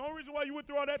understand the only reason why you went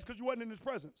through all that is because you wasn't in his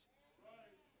presence.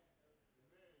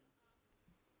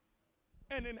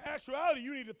 And in actuality,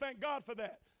 you need to thank God for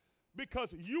that,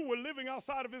 because you were living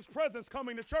outside of his presence,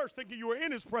 coming to church thinking you were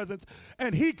in his presence,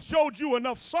 and he showed you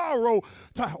enough sorrow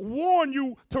to warn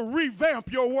you to revamp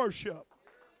your worship.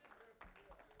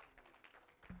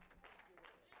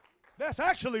 That's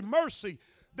actually mercy,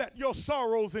 that your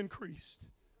sorrows increased.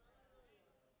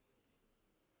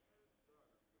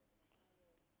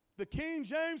 The King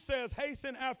James says,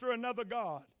 hasten after another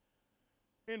God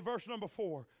in verse number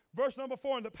 4. Verse number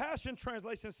 4 in the Passion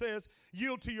Translation says,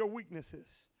 yield to your weaknesses.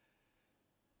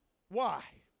 Why?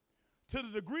 To the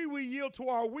degree we yield to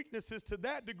our weaknesses, to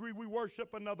that degree we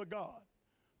worship another God,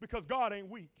 because God ain't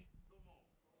weak.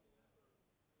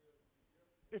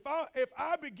 If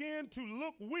I begin to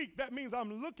look weak, that means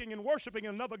I'm looking and worshiping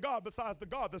another God besides the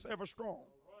God that's ever strong.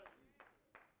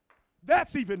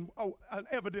 That's even an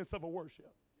evidence of a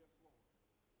worship.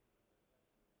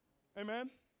 Amen?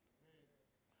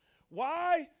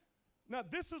 Why? Now,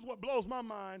 this is what blows my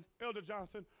mind, Elder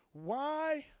Johnson.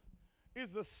 Why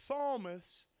is the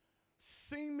psalmist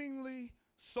seemingly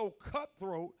so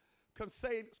cutthroat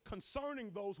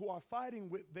concerning those who are fighting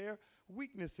with their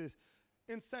weaknesses,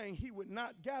 in saying he would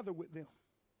not gather with them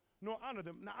nor honor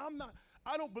them? Now,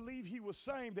 I don't believe he was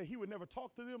saying that he would never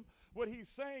talk to them. What he's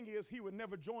saying is he would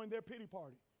never join their pity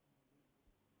party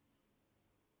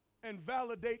and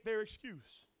validate their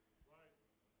excuse.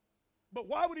 But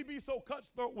why would he be so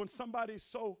cutthroat when somebody's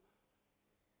so,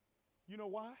 you know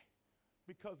why?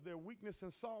 Because their weakness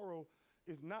and sorrow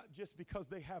is not just because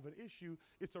they have an issue,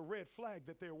 it's a red flag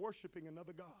that they're worshiping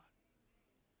another God.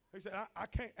 They said, I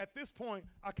can't, at this point,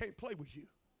 I can't play with you.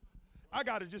 I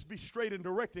got to just be straight and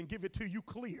direct and give it to you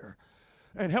clear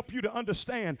and help you to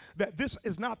understand that this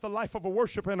is not the life of a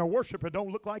worshiper, and a worshiper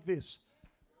don't look like this.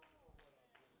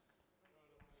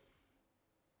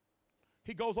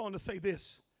 He goes on to say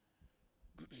this.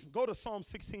 Go to Psalm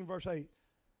 16, verse 8.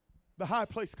 The high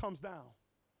place comes down.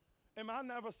 Am I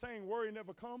never saying worry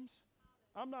never comes?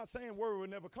 I'm not saying worry will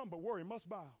never come, but worry must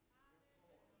bow.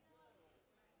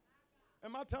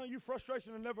 Am I telling you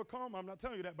frustration will never come? I'm not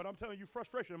telling you that, but I'm telling you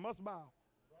frustration must bow.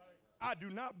 I do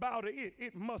not bow to it.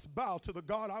 It must bow to the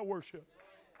God I worship.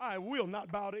 I will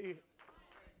not bow to it.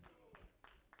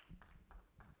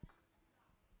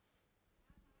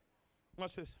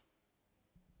 Watch this.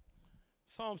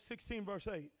 Psalm 16, verse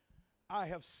 8. I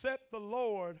have set the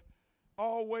Lord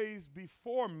always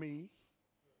before me.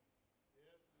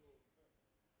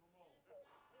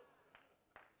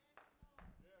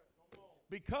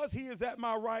 Because he is at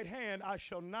my right hand, I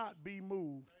shall not be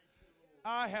moved.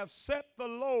 I have set the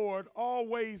Lord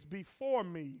always before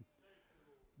me.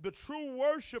 The true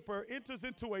worshiper enters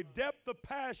into a depth of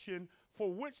passion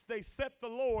for which they set the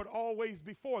Lord always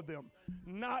before them,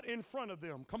 not in front of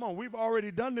them. Come on, we've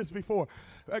already done this before.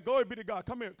 Glory be to God.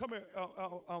 Come here.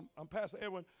 I'm Pastor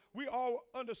Edwin. We all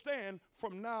understand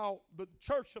from now the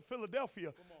Church of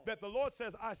Philadelphia that the Lord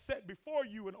says, I set before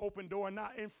you an open door,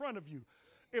 not in front of you.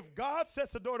 If God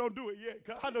sets the door, don't do it yet,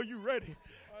 because I know you're ready.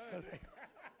 Yes,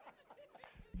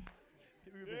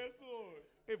 Lord.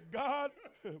 If God,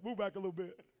 move back a little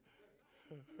bit.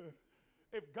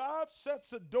 If God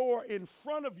sets a door in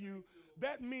front of you,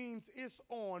 that means it's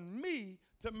on me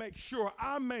to make sure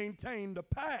I maintain the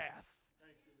path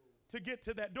to get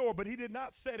to that door. But he did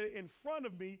not set it in front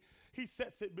of me. He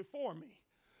sets it before me.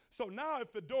 So now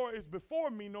if the door is before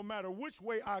me, no matter which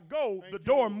way I go, the you,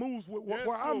 door Lord. moves with Yes,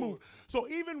 where I Lord. move. So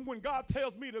even when God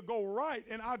tells me to go right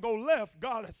and I go left,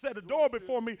 God has set a door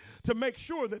before me to make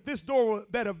sure that this door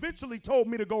that eventually told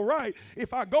me to go right,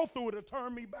 if I go through it, it'll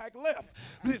turn me back left.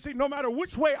 See, no matter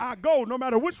which way I go, no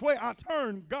matter which way I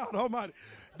turn, God Almighty,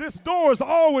 this door is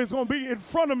always going to be in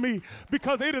front of me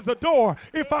because it is a door.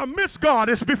 If I miss God,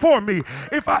 it's before me.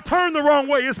 If I turn the wrong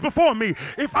way, it's before me.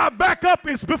 If I back up,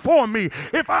 it's before me.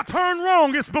 If I turn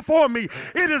wrong, it's before me.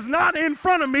 It is not in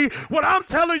front of me. What I'm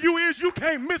telling you is you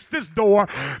can't miss this door.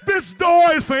 This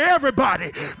door is for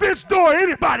everybody. This door,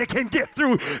 anybody can get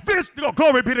through. This, oh,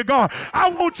 glory be to God. I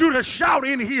want you to shout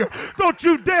in here. Don't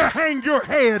you dare hang your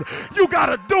head. You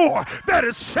got a door that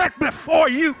is set before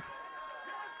you.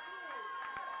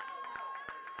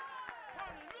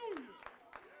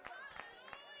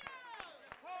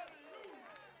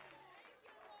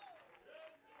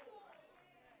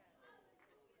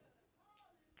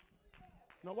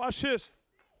 Now watch this.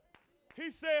 He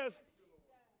says,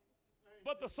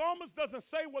 but the psalmist doesn't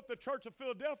say what the church of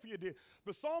Philadelphia did.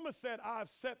 The psalmist said,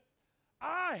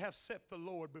 I have set the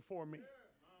Lord before me.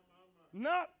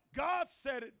 Not God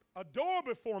set it, a door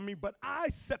before me, but I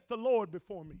set the Lord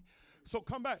before me. So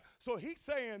come back. So he's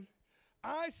saying,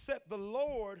 I set the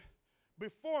Lord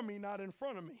before me, not in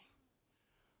front of me.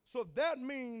 So that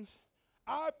means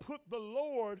I put the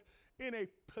Lord in a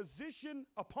position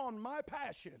upon my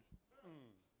passion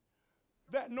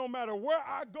that no matter where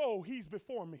I go, he's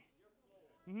before me.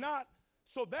 Not,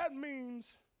 so that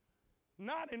means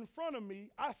not in front of me,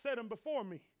 I set him before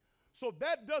me. So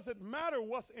that doesn't matter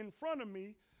what's in front of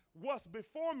me. What's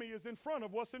before me is in front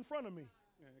of what's in front of me.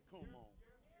 Man, come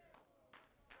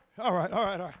on. All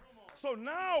right. So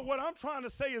now what I'm trying to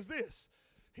say is this.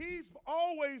 He's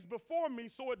always before me,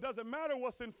 so it doesn't matter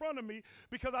what's in front of me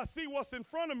because I see what's in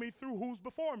front of me through who's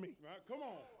before me. Right, come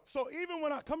on. So even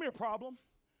when I come here,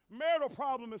 marital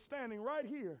problem is standing right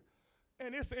here.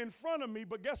 And it's in front of me,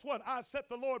 but guess what? I've set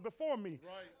the Lord before me.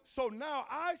 Right. So now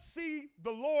I see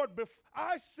the Lord,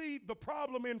 I see the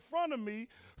problem in front of me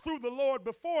through the Lord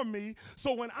before me.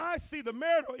 So when I see the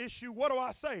marital issue, what do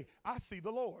I say? I see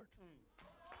the Lord.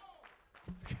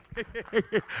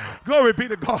 Glory be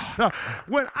to God.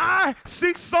 When I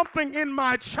see something in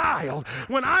my child,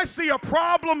 when I see a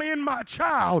problem in my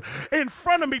child in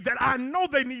front of me that I know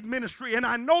they need ministry and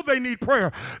I know they need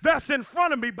prayer, that's in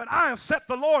front of me, but I have set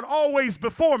the Lord always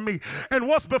before me. And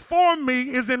what's before me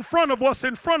is in front of what's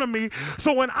in front of me.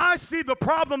 So when I see the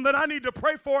problem that I need to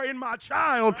pray for in my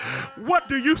child, what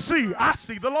do you see? I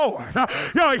see the Lord.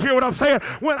 Y'all hear what I'm saying?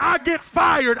 When I get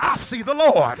fired, I see the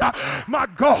Lord. My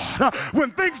God,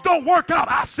 when things don't work out,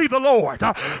 I see the Lord.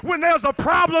 When there's a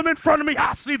problem in front of me,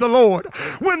 I see the Lord.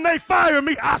 When they fire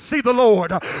me, I see the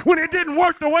Lord. When it didn't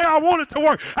work the way I wanted to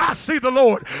work, I see the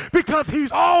Lord because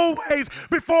he's always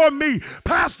before me.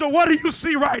 Pastor, what do you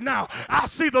see right now? I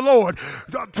see the Lord.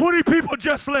 20 people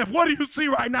just left. What do you see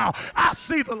right now? I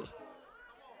see the Lord.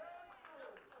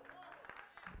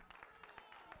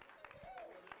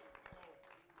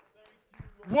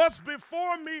 What's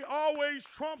before me always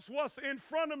trumps what's in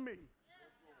front of me.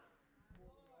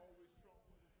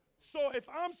 So if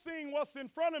I'm seeing what's in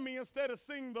front of me instead of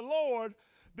seeing the Lord,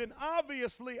 then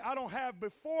obviously I don't have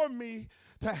before me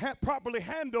to properly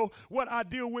handle what I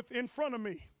deal with in front of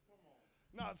me.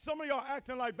 Now, some of y'all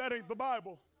acting like that ain't the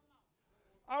Bible.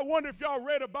 I wonder if y'all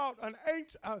read about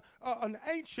an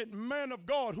ancient man of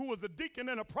God who was a deacon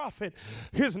and a prophet.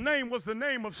 His name was the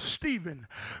name of Stephen.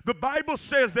 The Bible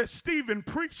says that Stephen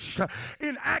preached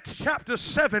in Acts chapter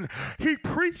 7. He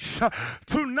preached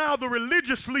to now the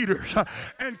religious leaders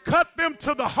and cut them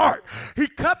to the heart. He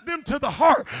cut them to the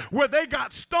heart where they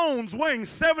got stones weighing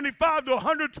 75 to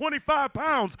 125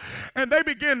 pounds. And they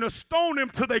began to stone him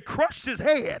till they crushed his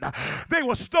head. They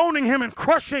were stoning him and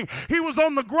crushing. He was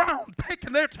on the ground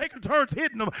they're taking turns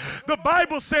hitting him. The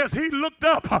Bible says he looked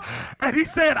up and he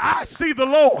said, I see the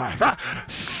Lord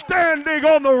standing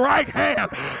on the right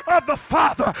hand of the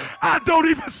Father. I don't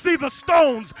even see the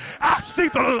stones. I see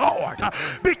the Lord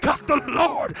because the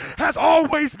Lord has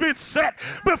always been set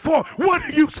before. What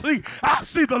do you see? I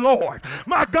see the Lord.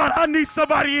 My God, I need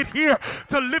somebody in here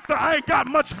to lift the, I ain't got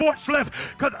much voice left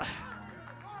because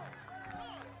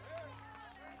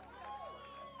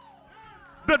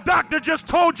the doctor just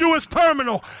told you it's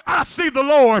terminal. I see the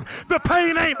Lord. The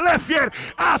pain ain't left yet.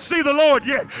 I see the Lord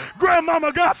yet.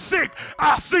 Grandmama got sick.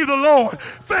 I see the Lord.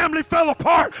 Family fell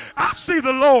apart. I see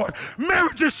the Lord.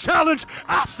 Marriage is challenged.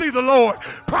 I see the Lord.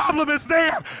 Problem is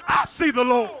there. I see the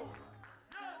Lord.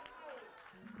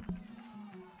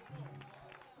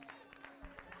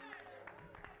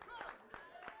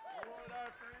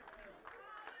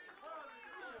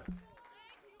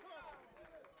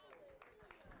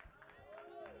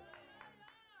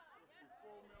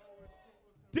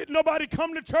 Didn't nobody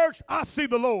come to church? I see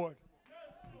the Lord.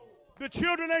 The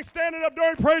children ain't standing up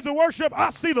during praise and worship.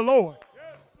 I see the Lord.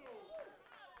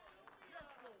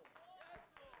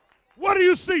 What do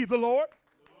you see? The Lord.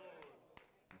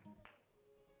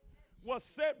 What's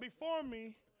set before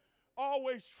me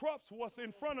always trumps what's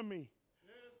in front of me.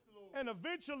 And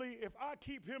eventually, if I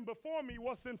keep him before me,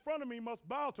 what's in front of me must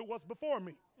bow to what's before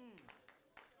me.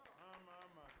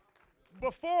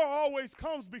 Before always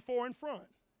comes before in front.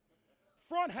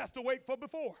 Front has to wait for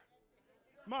before.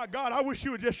 My God, I wish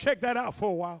you would just check that out for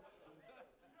a while.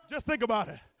 Just think about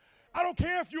it. I don't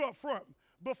care if you're up front.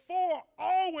 Before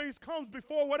always comes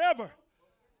before whatever.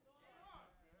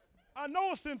 I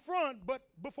know it's in front, but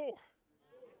before.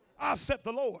 I've set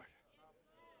the Lord.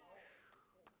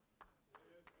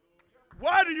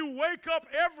 Why do you wake up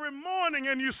every morning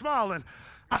and you're smiling?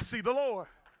 I see the Lord.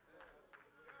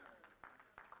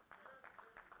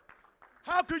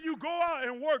 How could you go out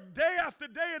and work day after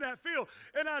day in that field?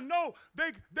 And I know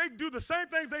they do the same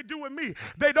things they do with me.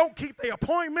 They don't keep their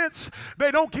appointments. They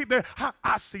don't keep their,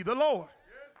 I see the Lord.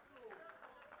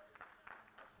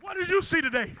 What did you see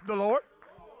today? The Lord.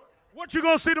 What you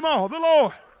going to see tomorrow? The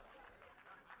Lord.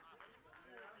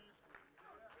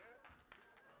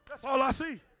 That's all I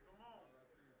see.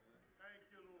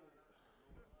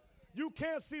 You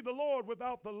can't see the Lord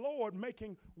without the Lord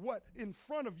making what in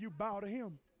front of you bow to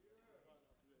him.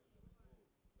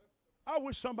 I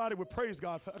wish somebody would praise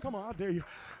God for. Come on, I dare you.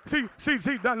 See.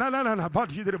 That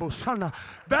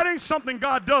ain't something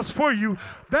God does for you.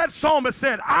 That psalmist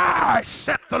said, I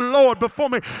set the Lord before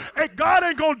me. And God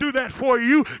ain't going to do that for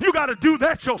you. You got to do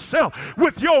that yourself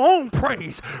with your own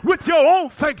praise, with your own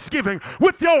thanksgiving,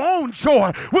 with your own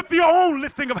joy, with your own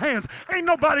lifting of hands. Ain't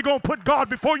nobody going to put God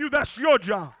before you. That's your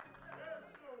job.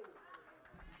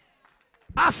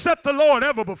 I set the Lord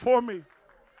ever before me.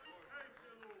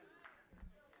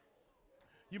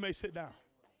 You may sit down.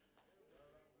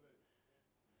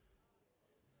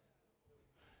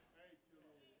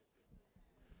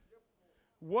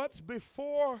 What's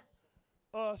before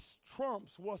us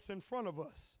trumps what's in front of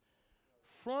us.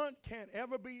 Front can't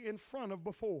ever be in front of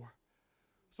before.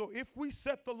 So if we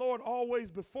set the Lord always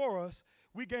before us,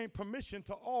 we gain permission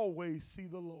to always see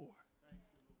the Lord.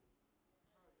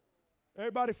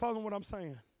 Everybody following what I'm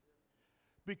saying?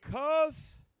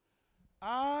 Because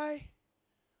I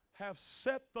have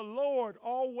set the Lord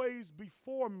always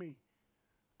before me,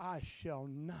 I shall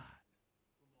not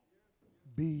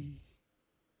be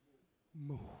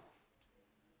moved.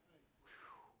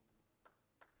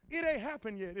 It ain't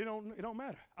happened yet. It don't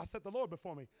matter. I set the Lord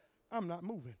before me. I'm not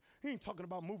moving. He ain't talking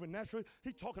about moving naturally.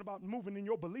 He's talking about moving in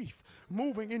your belief,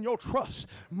 moving in your trust,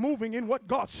 moving in what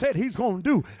God said he's going to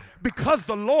do. Because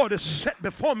the Lord is set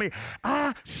before me,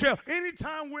 I shall.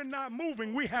 Anytime we're not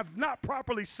moving, we have not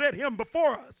properly set him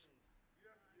before us.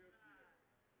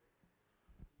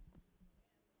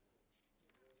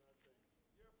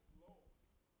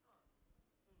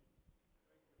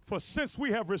 For since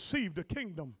we have received a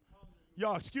kingdom,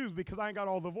 y'all excuse me because I ain't got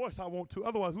all the voice I want to.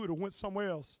 Otherwise, we would have went somewhere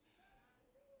else.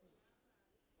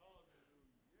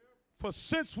 For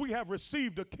since we have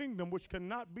received a kingdom which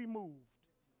cannot be moved,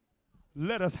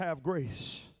 let us have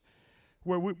grace.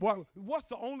 What's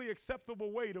the only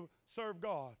acceptable way to serve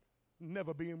God?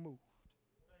 Never being moved.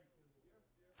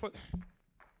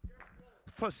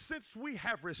 For since we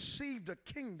have received a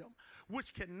kingdom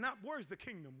which cannot, where's the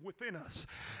kingdom? Within us.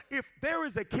 If there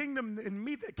is a kingdom in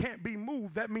me that can't be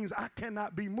moved, that means I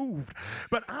cannot be moved.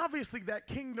 But obviously that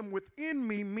kingdom within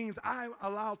me means I'm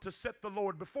allowed to set the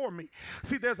Lord before me.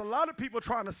 See, there's a lot of people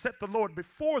trying to set the Lord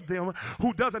before them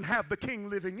who doesn't have the king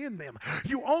living in them.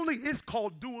 It's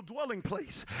called dual dwelling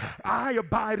place. I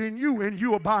abide in you and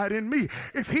you abide in me.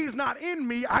 If he's not in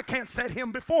me, I can't set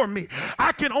him before me.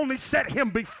 I can only set him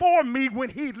before me when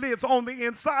he lives on the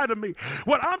inside of me.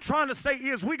 What I'm trying to say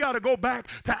is we got to go back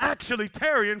to actually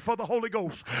tarrying for the Holy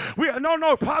Ghost.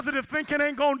 No, positive thinking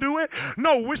ain't going to do it.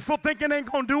 No, wishful thinking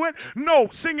ain't going to do it. No,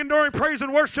 singing during praise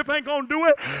and worship ain't going to do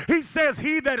it. He says,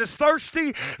 he that is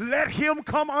thirsty, let him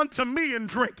come unto me and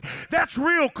drink. That's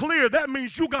real clear. That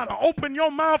means you got to open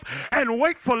your mouth and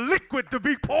wait for liquid to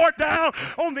be poured down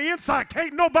on the inside.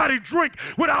 Can't nobody drink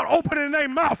without opening their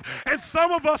mouth. And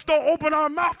some of us don't open our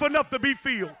mouth enough to be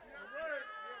filled.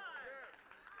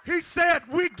 He said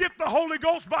we get the Holy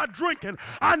Ghost by drinking.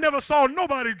 I never saw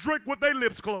nobody drink with their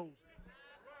lips closed.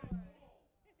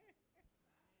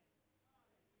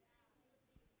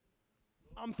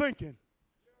 I'm thinking,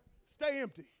 stay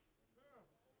empty.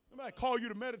 Somebody call you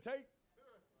to meditate.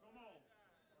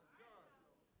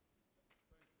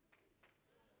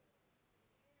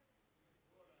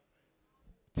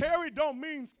 Tarry don't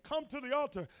mean come to the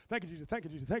altar. Thank you, Jesus. Thank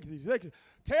you, Jesus. Thank you, Jesus. Thank you.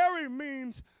 Tarry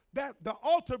means that the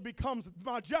altar becomes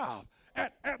my job.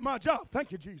 At my job.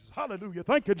 Thank you, Jesus. Hallelujah.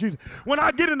 Thank you, Jesus. When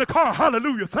I get in the car,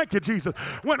 hallelujah. Thank you, Jesus.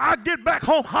 When I get back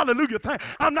home, hallelujah.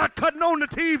 I'm not cutting on the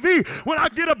TV. When I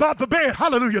get about the bed,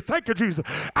 hallelujah. Thank you, Jesus.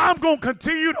 I'm going to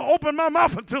continue to open my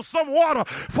mouth until some water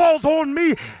falls on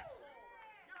me.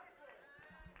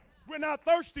 We're not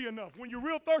thirsty enough. When you're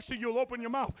real thirsty, you'll open your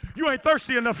mouth. You ain't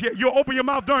thirsty enough yet. You'll open your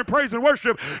mouth during praise and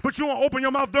worship, but you won't open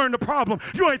your mouth during the problem.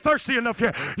 You ain't thirsty enough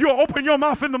yet. You'll open your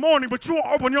mouth in the morning, but you won't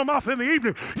open your mouth in the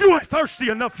evening. You ain't thirsty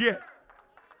enough yet.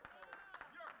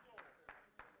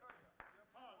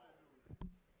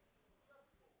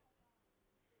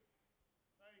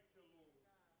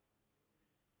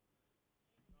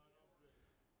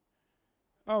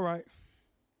 All right.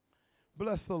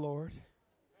 Bless the Lord.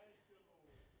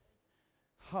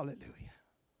 Hallelujah.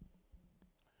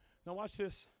 Now watch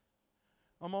this.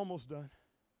 I'm almost done.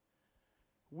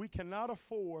 We cannot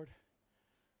afford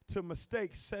to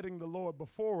mistake setting the Lord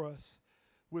before us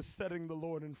with setting the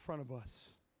Lord in front of us.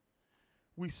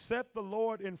 We set the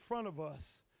Lord in front of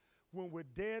us when we're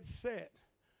dead set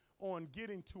on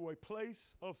getting to a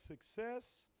place of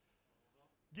success,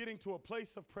 getting to a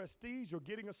place of prestige, or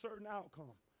getting a certain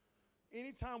outcome.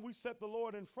 Anytime we set the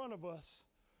Lord in front of us,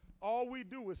 all we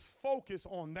do is focus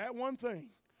on that one thing,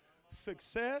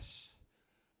 success,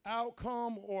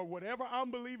 outcome, or whatever I'm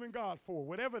believing God for,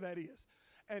 whatever that is.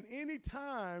 And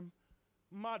anytime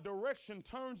my direction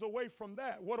turns away from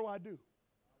that, what do?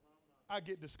 I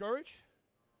get discouraged.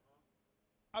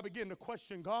 I begin to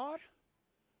question God.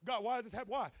 God, why is this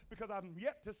happening? Why? Because I'm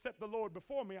yet to set the Lord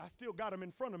before me. I still got him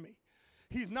in front of me.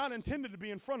 He's not intended to be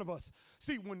in front of us.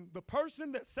 See, when the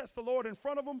person that sets the Lord in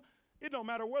front of them, it don't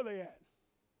matter where they at.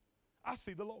 I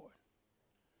see the Lord.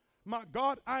 My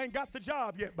God, I ain't got the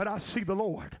job yet, but I see the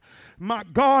Lord. My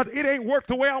God, it ain't worked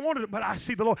the way I wanted it, but I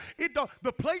see the Lord.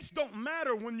 The place don't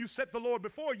matter when you set the Lord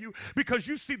before you, because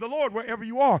you see the Lord wherever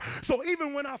you are. So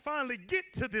even when I finally get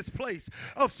to this place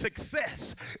of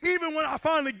success, even when I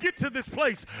finally get to this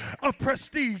place of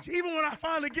prestige, even when I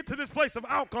finally get to this place of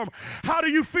outcome, how do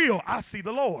you feel? I see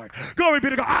the Lord. Glory be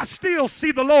to God. I still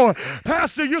see the Lord.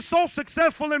 Pastor, you're so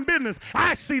successful in business.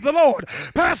 I see the Lord.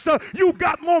 Pastor, you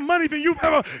got more money than you've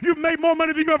made more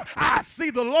money than you ever. I see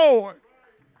the Lord.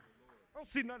 I don't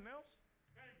see nothing else.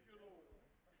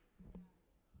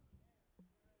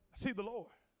 I see the Lord.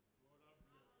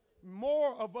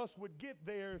 More of us would get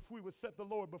there if we would set the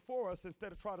Lord before us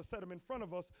instead of try to set him in front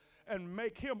of us and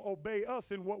make him obey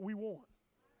us in what we want.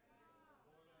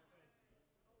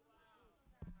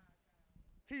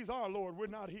 He's our Lord. We're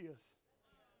not his.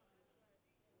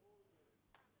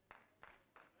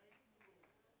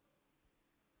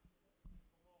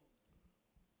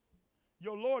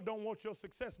 Your Lord don't want your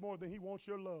success more than he wants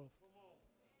your love.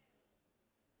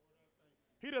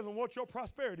 He doesn't want your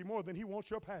prosperity more than he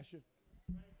wants your passion.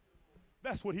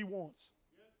 That's what he wants.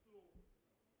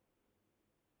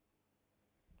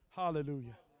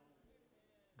 Hallelujah.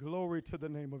 Glory to the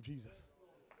name of Jesus.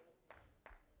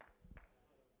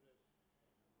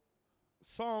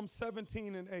 Psalm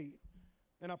 17 and 8.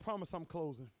 And I promise I'm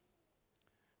closing.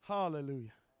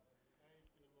 Hallelujah.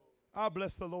 I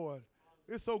bless the Lord.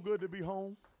 It's so good to be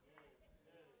home.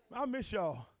 I miss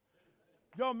y'all.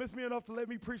 Y'all miss me enough to let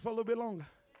me preach for a little bit longer?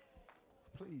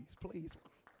 Please, please,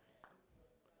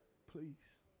 please.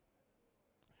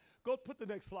 Go put the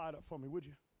next slide up for me, would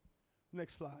you?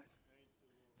 Next slide.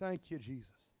 Thank you,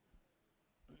 Jesus.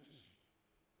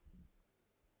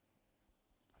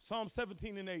 Psalm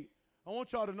 17 and 8. I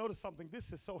want y'all to notice something.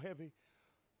 This is so heavy.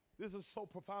 This is so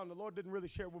profound. The Lord didn't really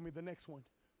share with me the next one.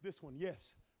 This one,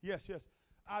 yes, yes, yes.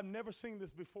 I've never seen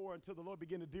this before until the Lord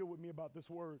began to deal with me about this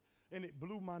word, and it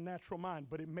blew my natural mind,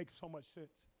 but it makes so much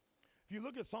sense. If you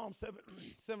look at Psalm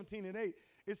 17 and 8,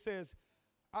 it says,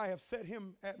 I have set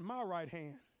him at my right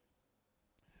hand.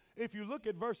 If you look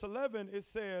at verse 11, it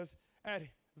says, at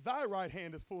thy right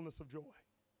hand is fullness of joy.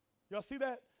 Y'all see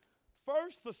that?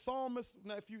 First, the psalmist,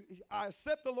 now I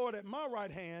set the Lord at my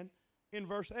right hand in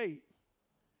verse 8.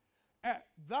 At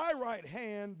thy right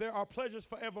hand, there are pleasures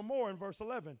forevermore in verse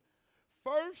 11.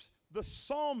 First, the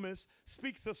psalmist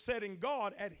speaks of setting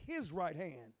God at his right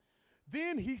hand.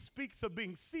 Then he speaks of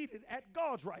being seated at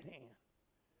God's right hand.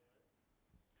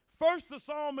 First, the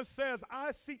psalmist says,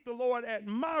 I seek the Lord at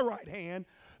my right hand.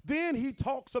 Then he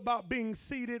talks about being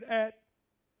seated at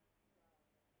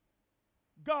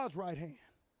God's right hand.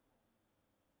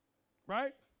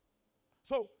 Right?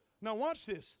 So, now watch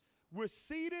this. We're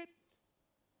seated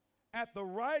at the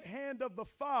right hand of the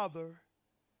Father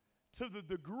to the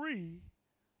degree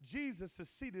Jesus is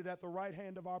seated at the right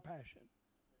hand of our passion.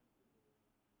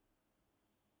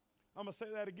 I'm going to say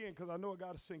that again because I know it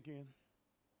got to sink in.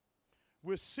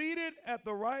 We're seated at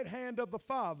the right hand of the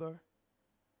Father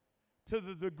to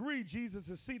the degree Jesus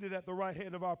is seated at the right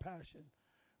hand of our passion.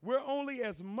 We're only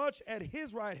as much at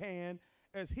his right hand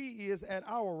as he is at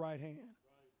our right hand.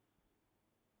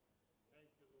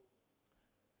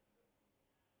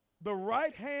 The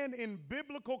right hand in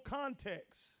biblical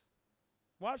context,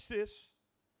 watch this,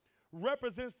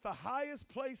 represents the highest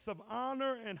place of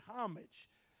honor and homage.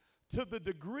 To the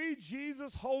degree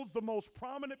Jesus holds the most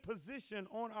prominent position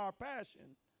on our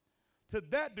passion, to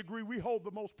that degree we hold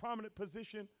the most prominent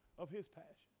position of his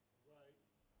passion. Right.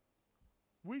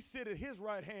 We sit at his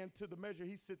right hand to the measure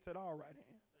he sits at our right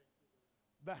hand.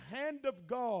 The hand of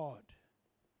God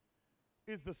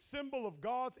is the symbol of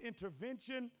God's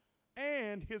intervention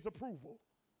and his approval.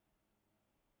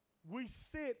 We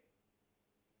sit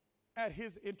at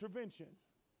his intervention.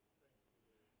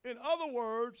 In other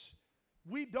words,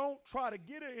 we don't try to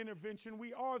get an intervention,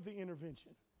 we are the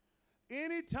intervention.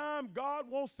 Anytime God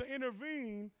wants to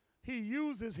intervene, he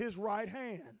uses his right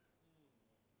hand.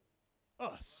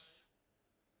 Us.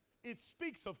 It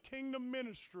speaks of kingdom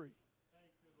ministry.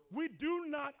 We do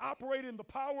not operate in the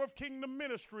power of kingdom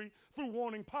ministry through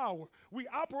wanting power. We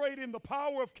operate in the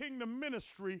power of kingdom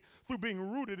ministry through being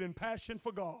rooted in passion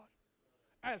for God.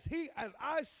 As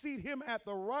I seat him at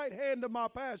the right hand of my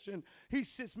passion, he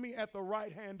sits me at the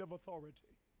right hand of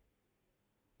authority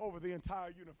over the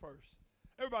entire universe.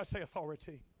 Everybody say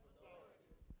authority.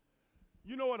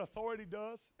 You know what authority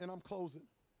does? And I'm closing.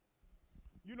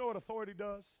 You know what authority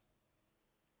does?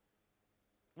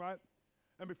 Right?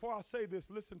 And before I say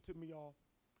this, listen to me, y'all.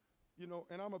 You know,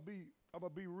 and I'm gonna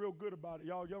be real good about it.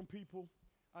 Y'all young people,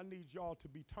 I need y'all to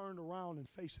be turned around and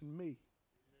facing me. Amen.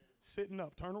 Sitting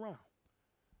up, turn around.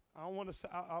 I don't want to say,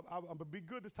 I'm going to be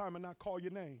good this time and not call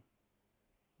your name.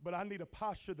 But I need a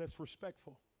posture that's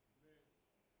respectful.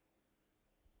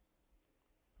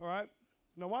 Amen. All right?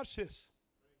 Now watch this.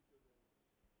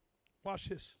 Watch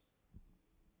this.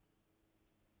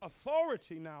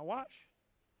 Authority now, watch.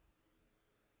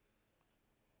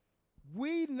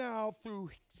 We now,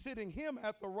 through sitting him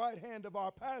at the right hand of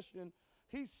our passion,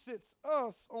 he sits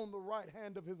us on the right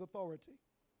hand of his authority.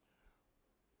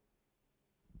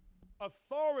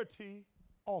 Authority,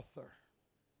 author.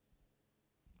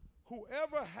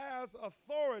 Whoever has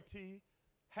authority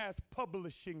has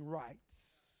publishing rights.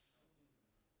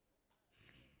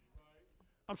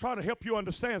 I'm trying to help you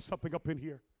understand something up in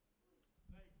here.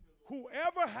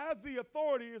 Whoever has the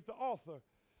authority is the author.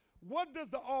 What does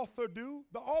the author do?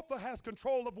 The author has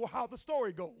control of how the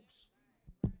story goes.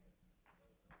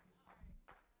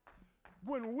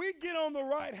 When we get on the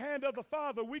right hand of the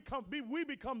Father, we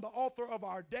become the author of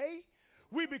our day.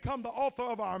 We become the author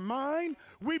of our mind.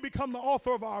 We become the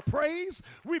author of our praise.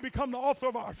 We become the author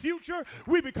of our future.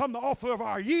 We become the author of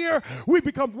our year. We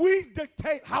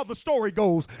dictate how the story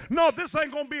goes. No, this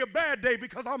ain't going to be a bad day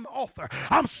because I'm the author.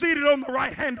 I'm seated on the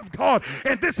right hand of God,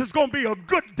 and this is going to be a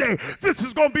good day. This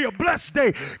is going to be a blessed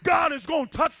day. God is going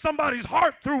to touch somebody's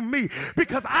heart through me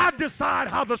because I decide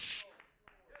how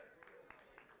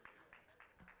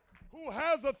who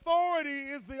has authority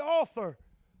is the author.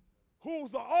 Who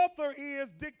the author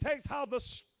is dictates how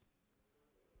it's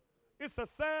a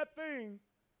sad thing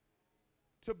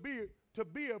to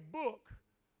be a book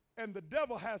and the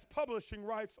devil has publishing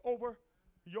rights over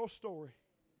your story.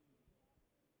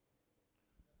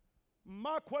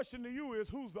 My question to you is,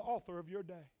 who's the author of your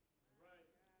day?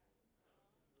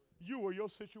 You or your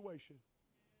situation?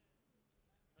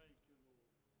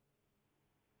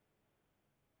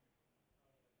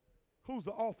 Who's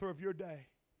the author of your day?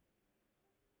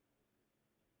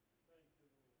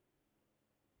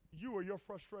 You or your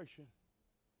frustration?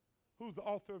 Who's the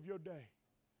author of your day?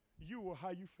 You or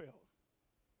how you felt?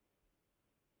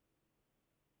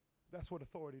 That's what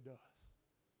authority does.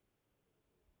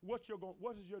 What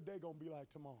is your day going to be like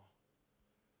tomorrow?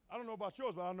 I don't know about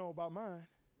yours, but I know about mine.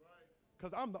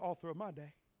 Because I'm the author of my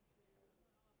day.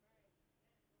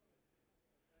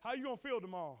 How you going to feel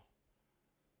tomorrow?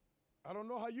 I don't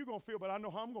know how you're going to feel, but I know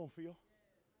how I'm going to feel.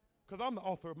 Because I'm the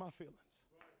author of my feelings.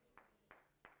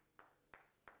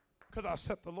 Because I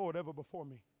set the Lord ever before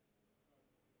me.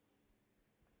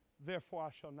 Therefore, I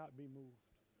shall not be moved.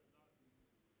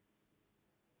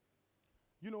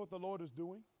 You know what the Lord is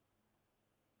doing?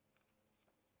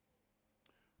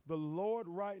 The Lord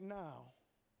right now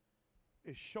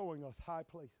is showing us high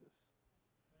places.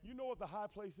 You know what the high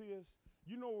place is?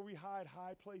 You know where we hide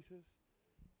high places?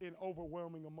 In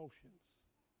overwhelming emotions.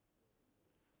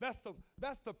 That's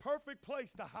the perfect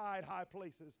place to hide high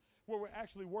places, where we're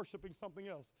actually worshiping something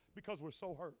else because we're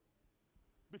so hurt.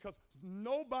 Because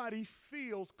nobody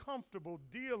feels comfortable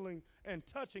dealing and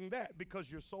touching that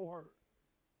because you're so hurt.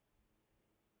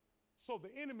 So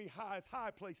the enemy hides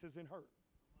high places in hurt.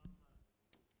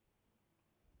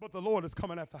 But the Lord is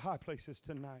coming after high places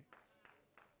tonight.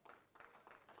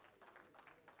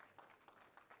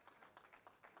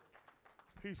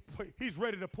 He's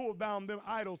ready to pull down them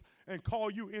idols and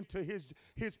call you into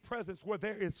his presence where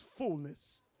there is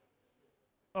fullness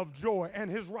of joy,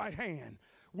 and his right hand,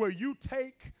 where you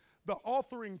take the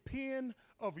authoring pen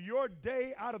of your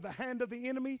day out of the hand of the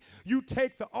enemy. You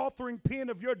take the authoring pen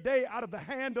of your day out of the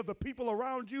hand of the people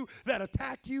around you that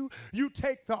attack you. You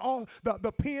take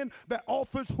the pen that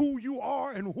authors who you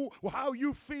are and how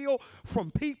you feel from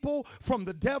people, from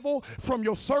the devil, from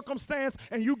your circumstance,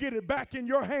 and you get it back in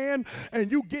your hand,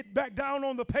 and you get back down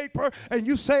on the paper, and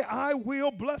you say, I will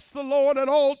bless the Lord at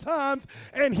all times,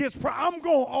 and I'm going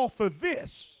to author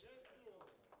this.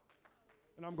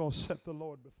 And I'm going to set the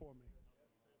Lord before me.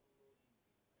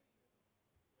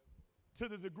 To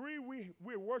the degree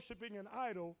we're worshiping an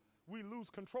idol, we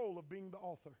lose control of being the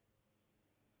author.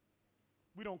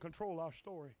 We don't control our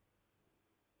story.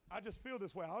 I just feel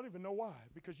this way. I don't even know why,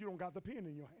 because you don't got the pen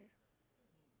in your hand.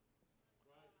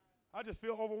 I just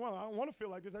feel overwhelmed. I don't want to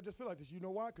feel like this. I just feel like this. You know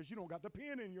why? Because you don't got the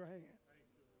pen in your hand.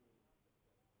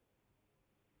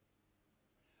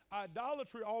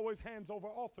 Idolatry always hands over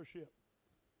authorship.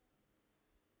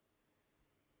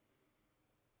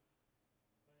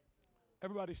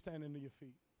 Everybody standing to your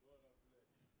feet.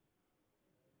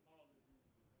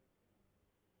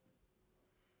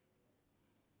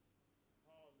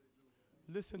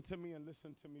 Listen to me and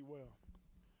listen to me well.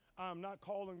 I'm not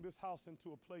calling this house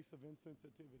into a place of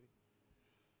insensitivity.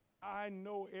 I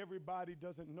know everybody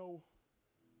doesn't know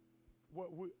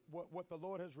what the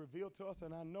Lord has revealed to us,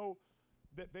 and I know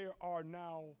that there are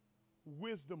now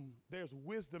there's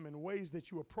wisdom in ways that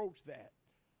you approach that.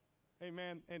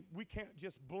 Amen. And we can't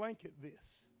just blanket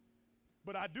this.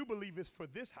 But I do believe it's for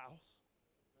this house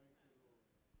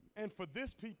and for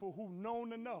this people who've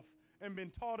known enough and been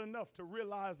taught enough to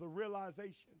realize the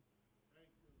realization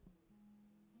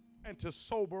and to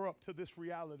sober up to this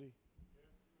reality.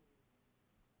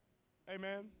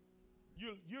 Amen.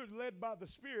 You're led by the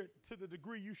Spirit to the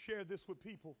degree you share this with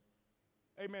people.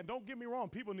 Amen. Don't get me wrong.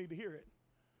 People need to hear it.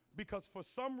 Because for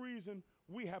some reason,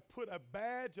 we have put a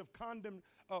badge of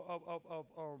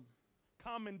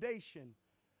commendation.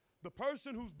 The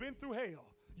person who's been through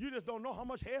hell, you just don't know how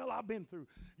much hell I've been through.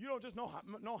 You don't just know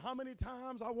how many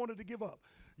times I wanted to give up.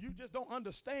 You just don't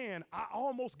understand. I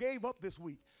almost gave up this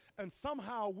week. And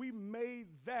somehow we made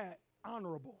that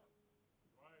honorable.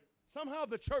 Right. Somehow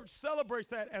the church celebrates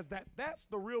that as that's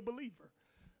the real believer,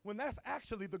 when that's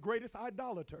actually the greatest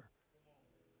idolater.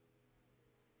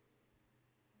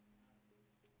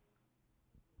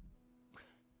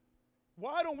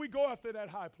 Why don't we go after that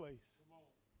high place?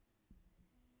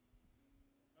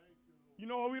 You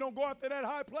know why we don't go after that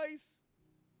high place?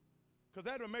 Because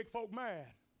that would make folk mad.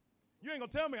 You ain't going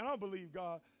to tell me I don't believe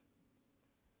God.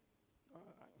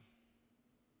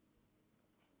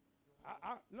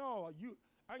 No,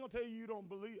 I ain't going to tell you you don't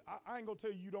believe. I ain't going to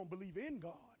tell you you don't believe in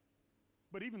God.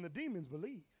 But even the demons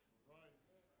believe.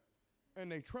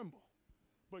 And they tremble.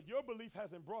 But your belief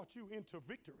hasn't brought you into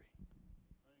victory.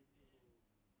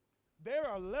 There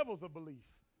are levels of belief.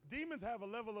 Demons have a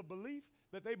level of belief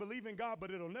that they believe in God,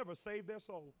 but it'll never save their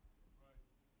soul. Right.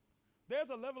 There's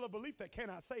a level of belief that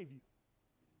cannot save you.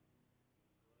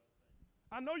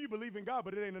 I know you believe in God,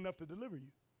 but it ain't enough to deliver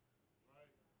you, right,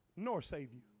 nor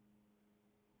save you.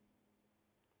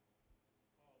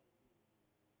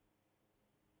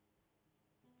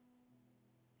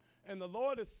 And the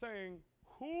Lord is saying,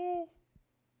 who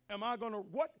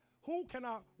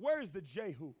where is the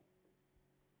Jehu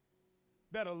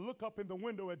that'll look up in the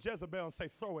window at Jezebel and say,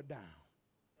 throw it down?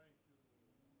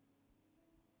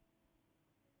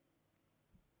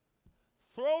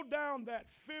 Throw down that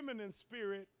feminine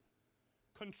spirit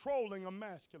controlling a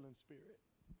masculine spirit.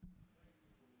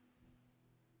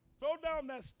 Throw down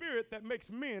that spirit that makes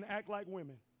men act like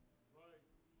women.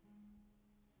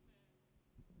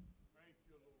 Thank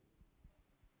you, Lord.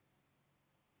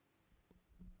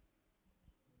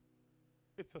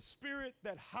 It's a spirit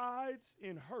that hides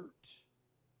in hurt,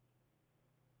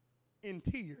 in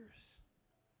tears,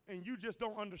 and you just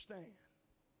don't understand.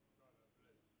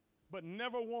 But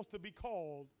never wants to be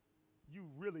called, you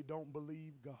really don't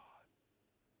believe God.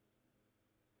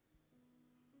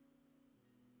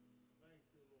 Thank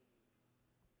you, Lord.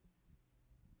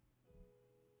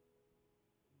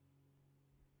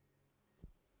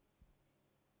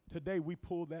 Today we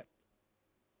pull that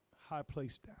high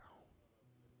place down.